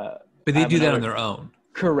 But they do that on their own.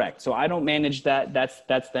 Correct. So I don't manage that.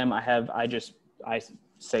 That's them. I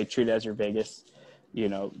say treat it as your Vegas.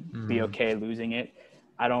 Be okay losing it.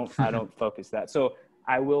 I don't focus that. So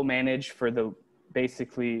I will manage for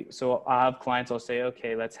so I'll have clients. I'll say,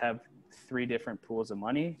 okay, let's have 3 different pools of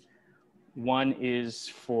money. One is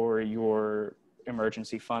for your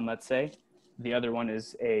emergency fund, let's say. The other one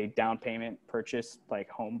is a down payment purchase, like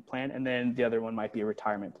home plan. And then the other one might be a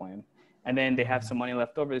retirement plan. And then they have some money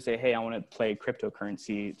left over. They say, hey, I want to play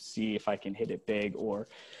cryptocurrency, see if I can hit it big, or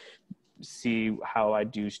see how I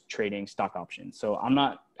do trading stock options. So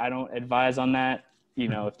I don't advise on that.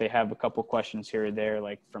 If they have a couple questions here or there,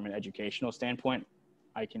 like from an educational standpoint,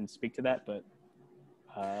 I can speak to that, but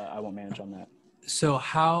I won't manage on that.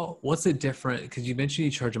 So what's the difference? Because you mentioned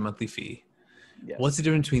you charge a monthly fee. Yes. What's the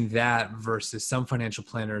difference between that versus some financial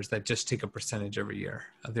planners that just take a percentage every year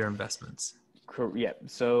of their investments? Yeah.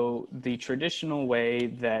 So the traditional way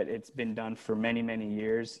that it's been done for many, many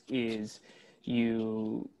years is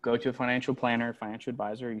you go to a financial planner, financial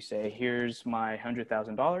advisor. You say, here's my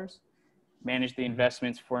 $100,000, manage the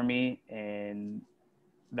investments for me. And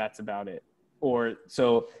that's about it.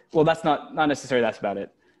 That's not necessarily that's about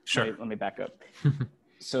it. Sure. Let me back up.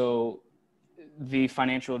 So the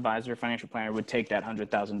financial advisor, financial planner would take that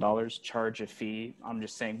 $100,000, charge a fee. I'm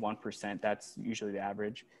just saying 1%. That's usually the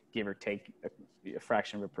average, give or take a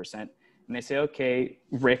fraction of a percent. And they say, okay,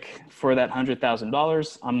 Rick, for that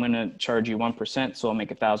 $100,000, I'm going to charge you 1%. So I'll make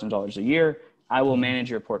 $1,000 a year. I will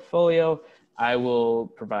manage your portfolio. I will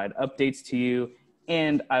provide updates to you,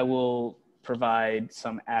 and I will provide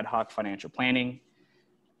some ad hoc financial planning.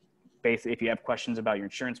 Basically, if you have questions about your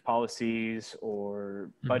insurance policies or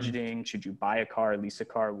budgeting, should you buy a car, lease a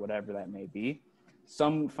car, whatever that may be.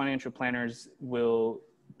 Some financial planners will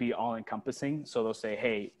be all encompassing. So they'll say,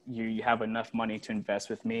 hey, you have enough money to invest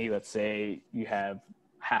with me. Let's say you have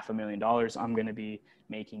 $500,000. I'm going to be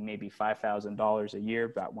making maybe $5,000 a year,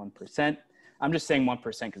 about 1%. I'm just saying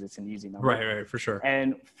 1% because it's an easy number. Right, for sure.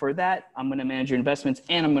 And for that, I'm going to manage your investments,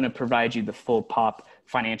 and I'm going to provide you the full pop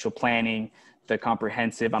financial planning, the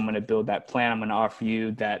comprehensive. I'm going to build that plan. I'm going to offer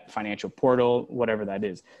you that financial portal, whatever that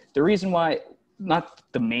is. The reason why, not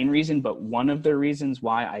the main reason, but one of the reasons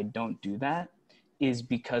why I don't do that is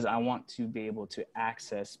because I want to be able to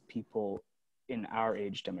access people in our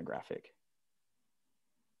age demographic.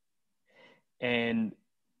 And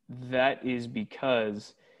that is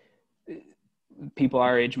because people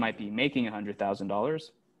our age might be making $100,000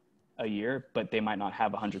 a year, but they might not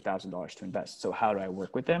have $100,000 to invest. So how do I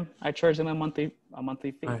work with them? I charge them a monthly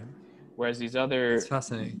fee. Right. Whereas these other, that's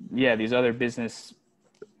fascinating. Yeah, these other business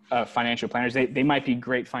financial planners, they might be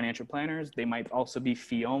great financial planners. They might also be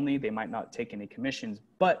fee only. They might not take any commissions,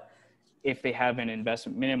 but if they have an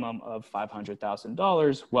investment minimum of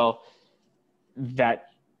 $500,000, well, that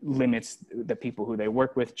limits the people who they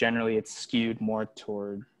work with. Generally, it's skewed more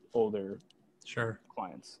toward older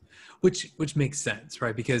clients. Which makes sense,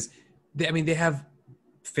 right? Because they have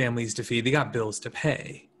families to feed, they got bills to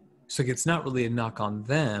pay. So it's not really a knock on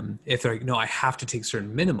them if they're like, no, I have to take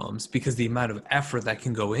certain minimums, because the amount of effort that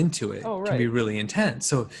can go into it can be really intense.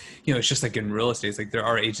 So, it's just like in real estate, it's like there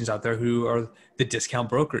are agents out there who are the discount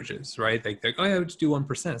brokerages, right? Like they're like, oh yeah, just do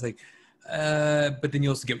 1%. It's like, but then you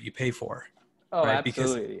also get what you pay for. Oh, right?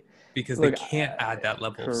 absolutely. Because look, they can't add that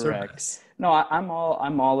level of service. No, I'm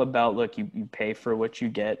all about, look, you pay for what you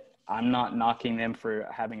get. I'm not knocking them for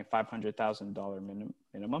having a $500,000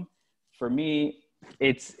 minimum. For me,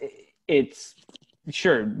 it's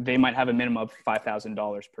sure, they might have a minimum of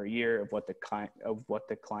 $5,000 per year of what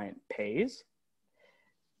the client pays,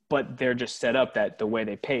 but they're just set up that the way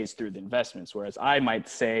they pay is through the investments. Whereas I might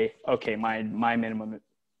say, okay, my minimum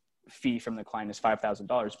fee from the client is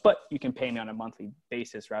 $5,000, but you can pay me on a monthly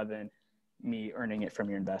basis rather than me earning it from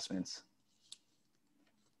your investments.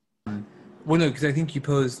 Well, no, because I think you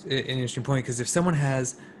posed an interesting point, because if someone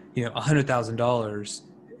has, $100,000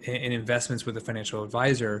 in investments with a financial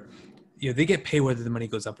advisor, they get paid whether the money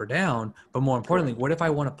goes up or down. But more importantly, what if I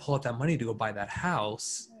want to pull out that money to go buy that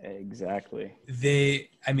house? Exactly.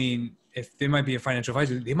 If they might be a financial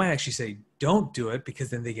advisor, they might actually say, don't do it, because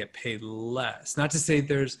then they get paid less. Not to say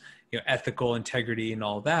there's, ethical integrity and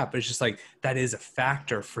all that, but it's just like, that is a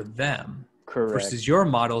factor for them. Correct. Versus your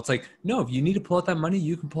model, it's like, no, if you need to pull out that money,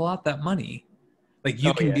 you can pull out that money. Like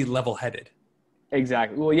you can be level-headed.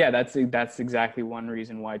 Exactly. Well, yeah, that's exactly one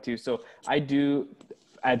reason why too. So I do,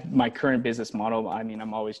 at my current business model,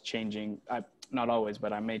 I'm always changing. Not always,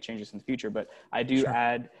 but I may change this in the future. But I do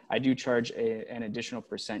I do charge an additional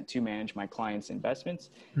 % to manage my clients'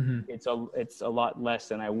 investments. Mm-hmm. It's a lot less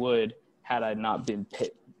than I would had I not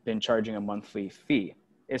been charging a monthly fee.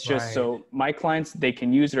 It's just so my clients, they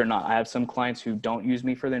can use it or not. I have some clients who don't use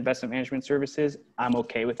me for the investment management services. I'm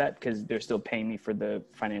okay with that because they're still paying me for the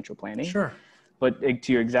financial planning. Sure. But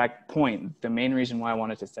to your exact point, the main reason why I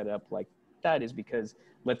wanted to set it up like that is because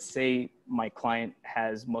let's say my client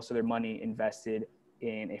has most of their money invested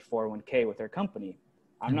in a 401k with their company.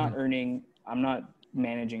 I'm not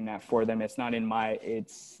managing that for them. It's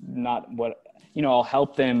not what, I'll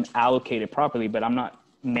help them allocate it properly, but I'm not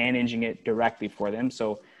managing it directly for them.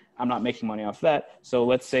 So I'm not making money off that. So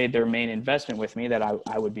let's say their main investment with me that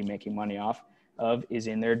I would be making money off of is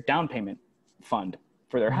in their down payment fund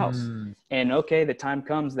for their house. And okay, the time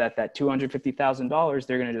comes that $250,000,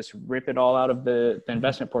 they're going to just rip it all out of the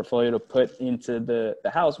investment portfolio to put into the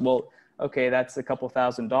house. Well, okay, that's a couple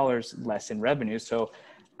 $1,000s less in revenue. So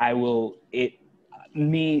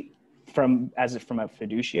from a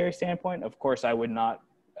fiduciary standpoint, of course, I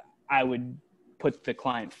would put the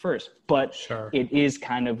client first, but it is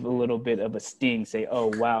kind of a little bit of a sting, say,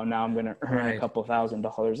 oh, wow, now I'm going to earn a couple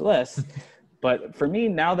 $1,000s less. But for me,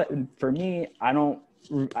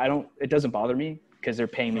 it doesn't bother me because they're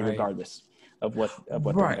paying me regardless of what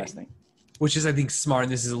they're investing. Which is, I think, smart.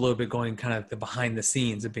 And this is a little bit going kind of the behind the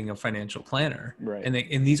scenes of being a financial planner. Right.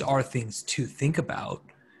 And these are things to think about.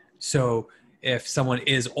 So if someone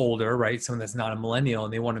is older, right, someone that's not a millennial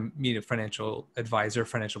and they want to meet a financial advisor,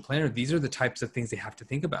 financial planner, these are the types of things they have to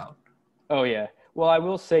think about. Oh, yeah. Well, I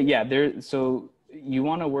will say, so you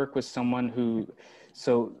want to work with someone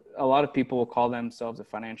so a lot of people will call themselves a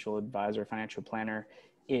financial advisor, financial planner,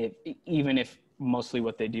 even if mostly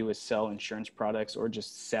what they do is sell insurance products or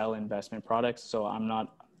just sell investment products. So I'm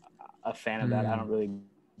not a fan of that. I don't really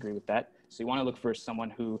agree with that. So you want to look for someone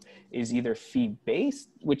who is either fee-based,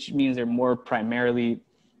 which means they're more primarily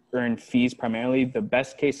earn fees primarily. The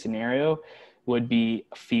best case scenario would be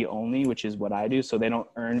fee only, which is what I do. So they don't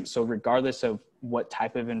earn. So regardless of what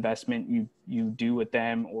type of investment you do with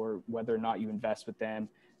them or whether or not you invest with them,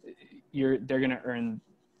 they're going to earn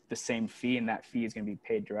the same fee, and that fee is going to be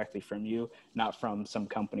paid directly from you, not from some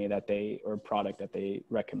company or product that they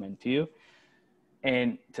recommend to you.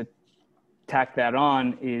 And to tack that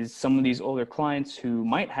on is some of these older clients who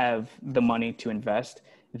might have the money to invest,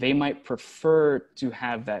 they might prefer to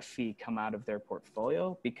have that fee come out of their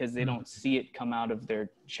portfolio because they don't see it come out of their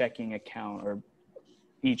checking account or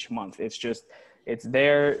each month. It's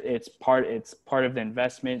there. It's part of the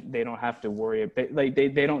investment. They don't have to worry about, like, they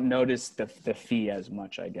don't notice the fee as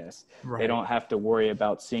much, I guess. Right. They don't have to worry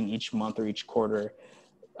about seeing each month or each quarter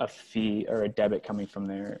a fee or a debit coming from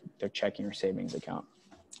their checking or savings account.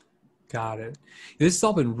 Got it. This has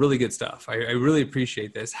all been really good stuff. I really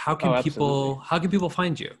appreciate this. How can people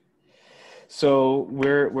find you? So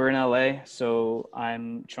we're in LA. So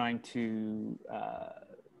I'm trying to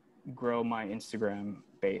grow my Instagram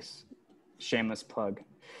base. Shameless plug.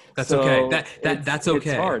 That's okay. That's okay.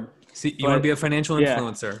 It's hard. See, you want to be a financial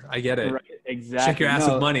influencer. I get it. Right, exactly. Check your ass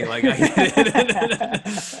with money. Like, I get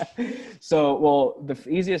it. So, well, the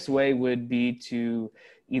easiest way would be to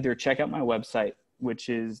either check out my website, which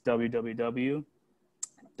is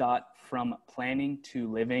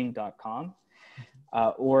www.fromplanningtoliving.com.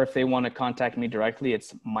 Or if they want to contact me directly,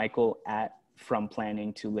 it's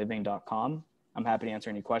michael@fromplanningtoliving.com. I'm happy to answer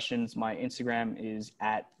any questions. My Instagram is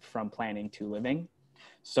 @fromplanningtoliving.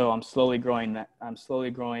 So I'm slowly growing that.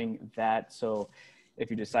 So if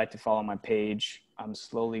you decide to follow my page, I'm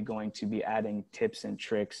slowly going to be adding tips and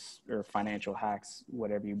tricks or financial hacks,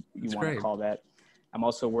 whatever you want to call that. I'm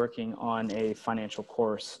also working on a financial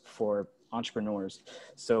course for entrepreneurs.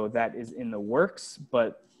 So that is in the works,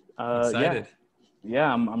 but excited.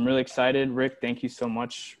 Yeah, I'm really excited. Rick, thank you so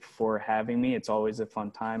much for having me. It's always a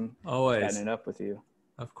fun time chatting it up with you.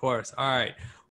 Of course. All right.